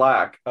in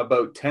Slack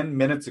about 10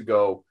 minutes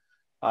ago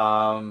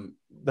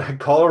that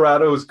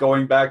Colorado is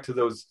going back to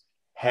those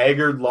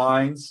haggard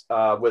lines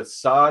with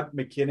Saad,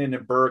 McKinnon,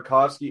 and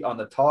Burakovsky on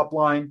the top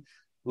line,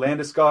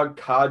 Landeskog,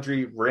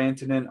 Kadri,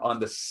 Rantanen on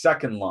the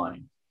second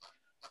line.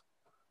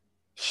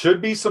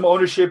 Should be some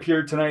ownership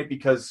here tonight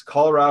because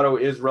Colorado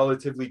is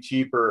relatively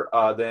cheaper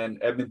than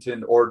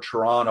Edmonton or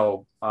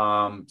Toronto.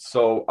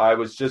 So I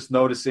was just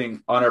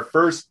noticing on our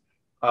first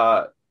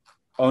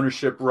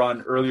ownership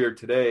run earlier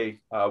today,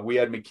 we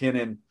had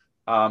McKinnon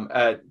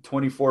at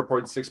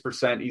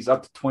 24.6%. He's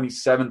up to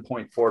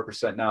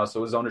 27.4% now.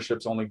 So his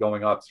ownership's only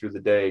going up through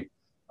the day.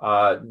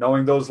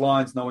 Knowing those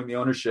lines, knowing the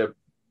ownership,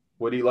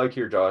 what do you like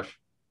here, Josh?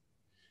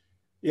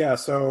 Yeah,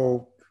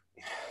 so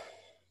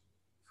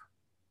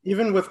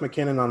even with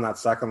McKinnon on that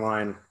second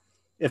line,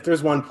 if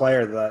there's one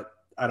player that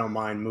I don't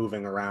mind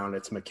moving around,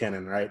 it's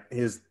McKinnon, right?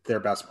 He's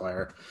their best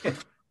player.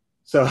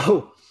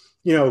 So,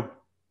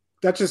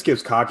 that just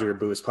gives Kadri a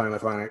boost playing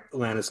with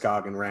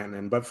Landeskog and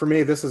Rantanen. But for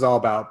me, this is all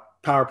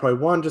about power play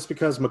one, just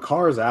because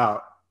Makar's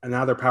out, and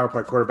now their power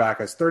play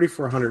quarterback has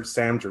 3,400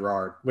 Sam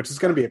Girard, which is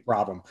going to be a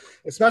problem,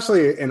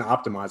 especially in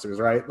optimizers,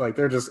 right? Like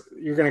you're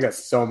going to get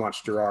so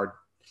much Girard.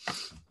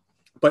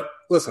 But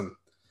listen,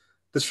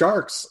 the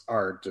Sharks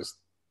are just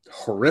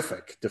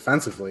horrific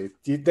defensively.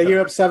 They gave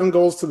up 7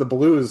 goals to the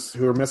Blues,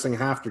 who are missing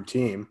half their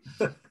team.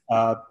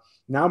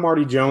 Now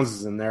Marty Jones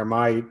is in there,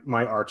 my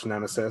arch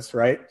nemesis,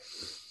 right?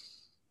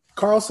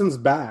 Carlson's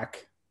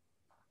back,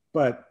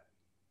 but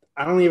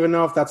I don't even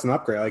know if that's an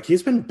upgrade. Like,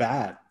 he's been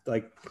bad.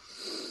 Like,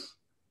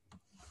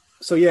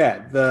 so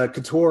yeah, the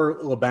Couture,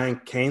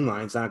 LeBanc, Kane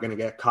line's not going to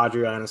get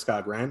Kadri and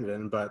Scott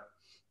Granton, but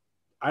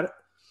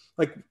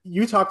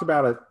you talked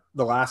about it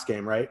the last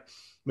game, right?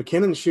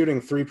 McKinnon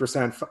shooting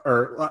 3%,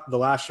 or the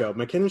last show,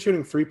 McKinnon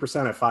shooting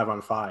 3% at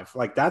 5-on-5.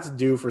 Like, that's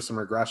due for some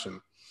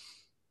regression.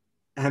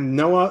 And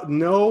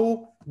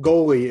no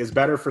goalie is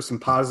better for some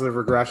positive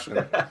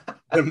regression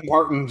than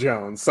Martin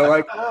Jones. So,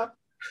 like,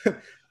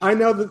 I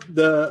know that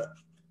the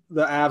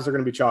Avs are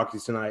going to be chalky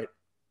tonight.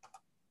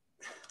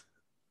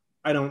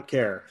 I don't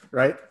care,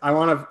 right? I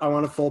want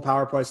a full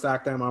power play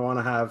stack them. I want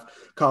to have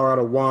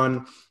Colorado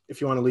 1.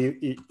 If you want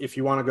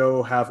to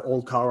go have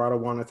old Colorado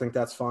 1, I think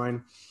that's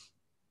fine.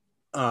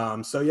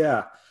 So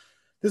yeah,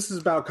 this is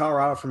about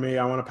Colorado for me.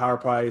 I want to power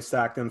play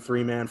stack them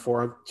 3-man,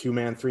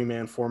 2-man,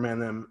 3-man, 4-man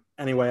them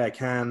any way I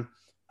can.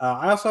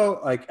 I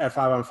also, like, at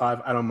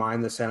 5-on-5, I don't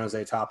mind the San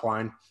Jose top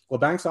line.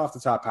 LeBanc's off the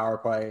top power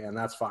play, and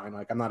that's fine.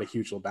 Like, I'm not a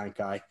huge LeBanc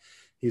guy.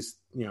 He's,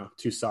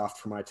 too soft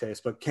for my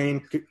taste. But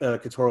Kane,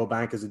 Couture,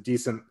 LeBanc is a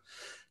decent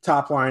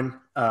top line.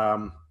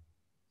 And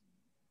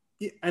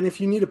if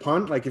you need a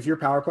punt, like, if you're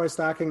power play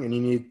stacking and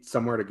you need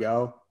somewhere to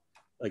go,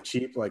 like,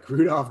 cheap, like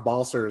Rudolph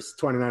Balcers,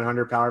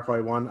 2,900 power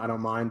play 1, I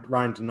don't mind.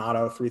 Ryan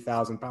Donato,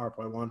 3,000 power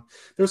play 1.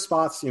 There's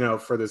spots,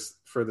 for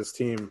this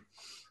team.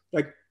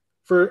 Like,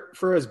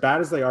 for as bad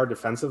as they are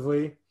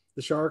defensively,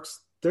 the Sharks,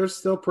 they're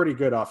still pretty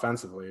good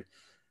offensively.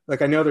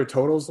 Like, I know their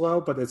total's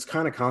low, but it's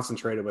kind of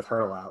concentrated with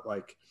Hurdle out.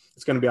 Like,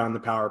 it's going to be on the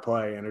power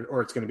play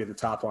or it's going to be the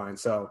top line.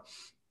 So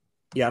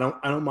yeah,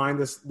 I don't mind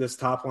this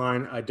top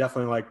line. I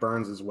definitely like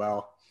Burns as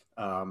well.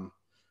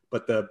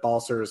 But the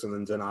Balcers and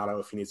then Donato,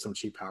 if you need some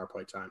cheap power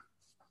play time.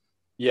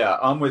 Yeah,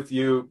 I'm with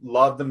you.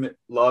 Love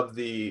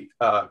the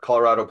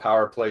Colorado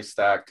power play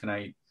stack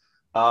tonight.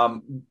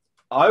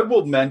 I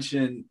will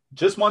mention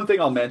just one thing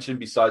I'll mention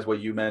besides what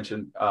you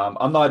mentioned.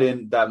 I'm not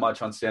in that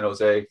much on San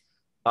Jose.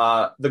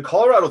 The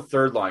Colorado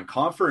third line,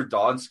 Comfer and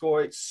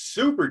Donskoy,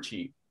 super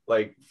cheap,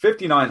 like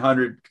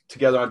 5,900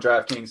 together on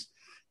DraftKings.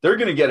 They're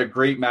going to get a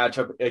great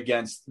matchup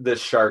against the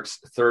Sharks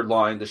third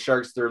line. The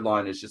Sharks third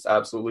line is just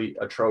absolutely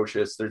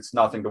atrocious. There's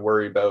nothing to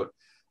worry about.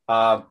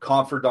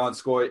 Comfer,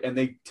 Donskoy, and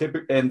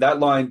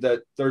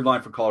that third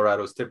line for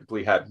Colorado has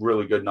typically had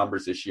really good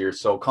numbers this year.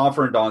 So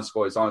Comfer and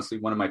Donskoy is honestly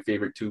one of my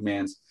favorite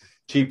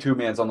cheap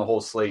 2-mans on the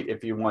whole slate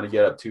if you want to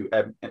get up to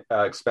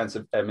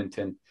expensive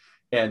Edmonton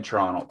and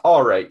Toronto.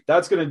 All right,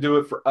 that's going to do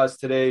it for us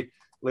today,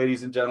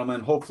 ladies and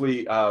gentlemen.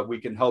 Hopefully we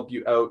can help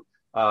you out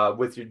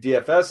with your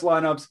DFS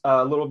lineups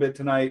a little bit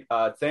tonight.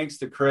 Thanks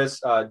to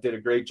Chris, did a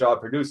great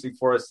job producing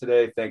for us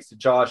today. Thanks to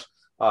Josh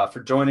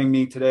for joining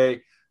me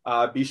today.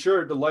 Be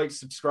sure to like,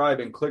 subscribe,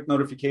 and click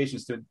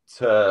notifications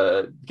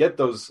to get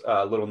those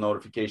little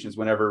notifications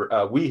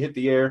whenever we hit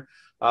the air.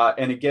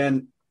 And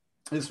again,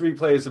 this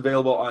replay is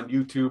available on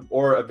YouTube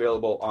or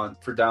available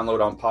for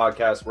download on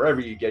podcasts,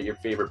 wherever you get your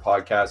favorite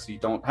podcasts. So you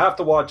don't have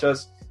to watch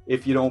us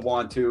if you don't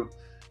want to.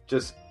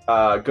 Just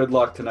good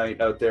luck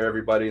tonight out there,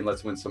 everybody, and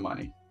let's win some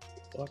money.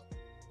 Good luck.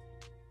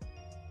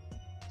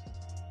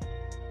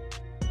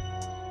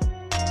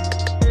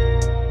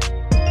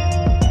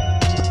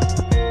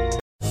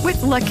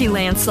 With Lucky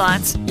Land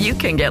Slots, you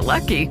can get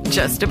lucky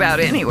just about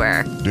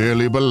anywhere.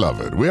 Dearly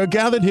beloved, we are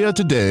gathered here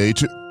today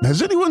to...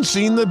 Has anyone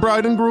seen the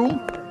bride and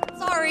groom?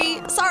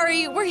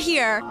 Sorry, we're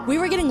here. We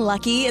were getting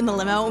lucky in the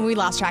limo and we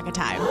lost track of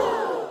time.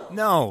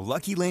 No,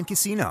 Lucky Land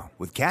Casino,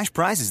 with cash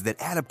prizes that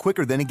add up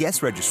quicker than a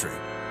guest registry.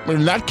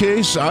 In that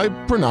case, I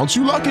pronounce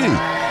you lucky.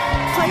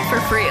 Play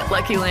for free at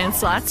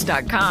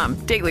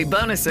LuckyLandSlots.com. Daily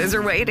bonuses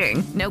are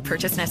waiting. No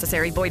purchase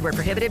necessary. Void where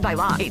prohibited by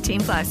law.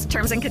 18+.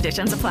 Terms and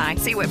conditions apply.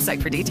 See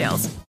website for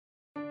details.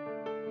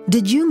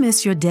 Did you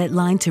miss your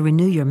deadline to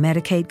renew your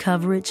Medicaid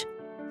coverage?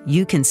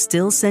 You can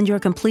still send your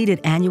completed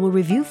annual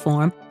review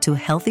form to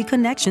Healthy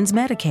Connections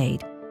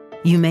Medicaid.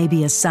 You may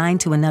be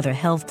assigned to another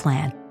health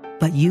plan,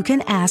 but you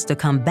can ask to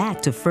come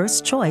back to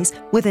First Choice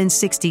within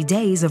 60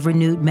 days of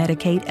renewed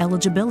Medicaid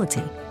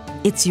eligibility.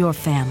 It's your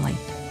family.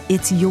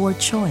 It's your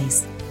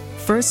choice.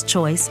 First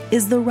Choice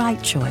is the right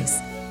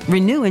choice.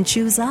 Renew and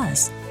choose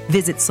us.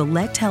 Visit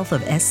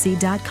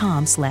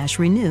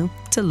selecthealthofsc.com/renew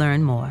to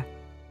learn more.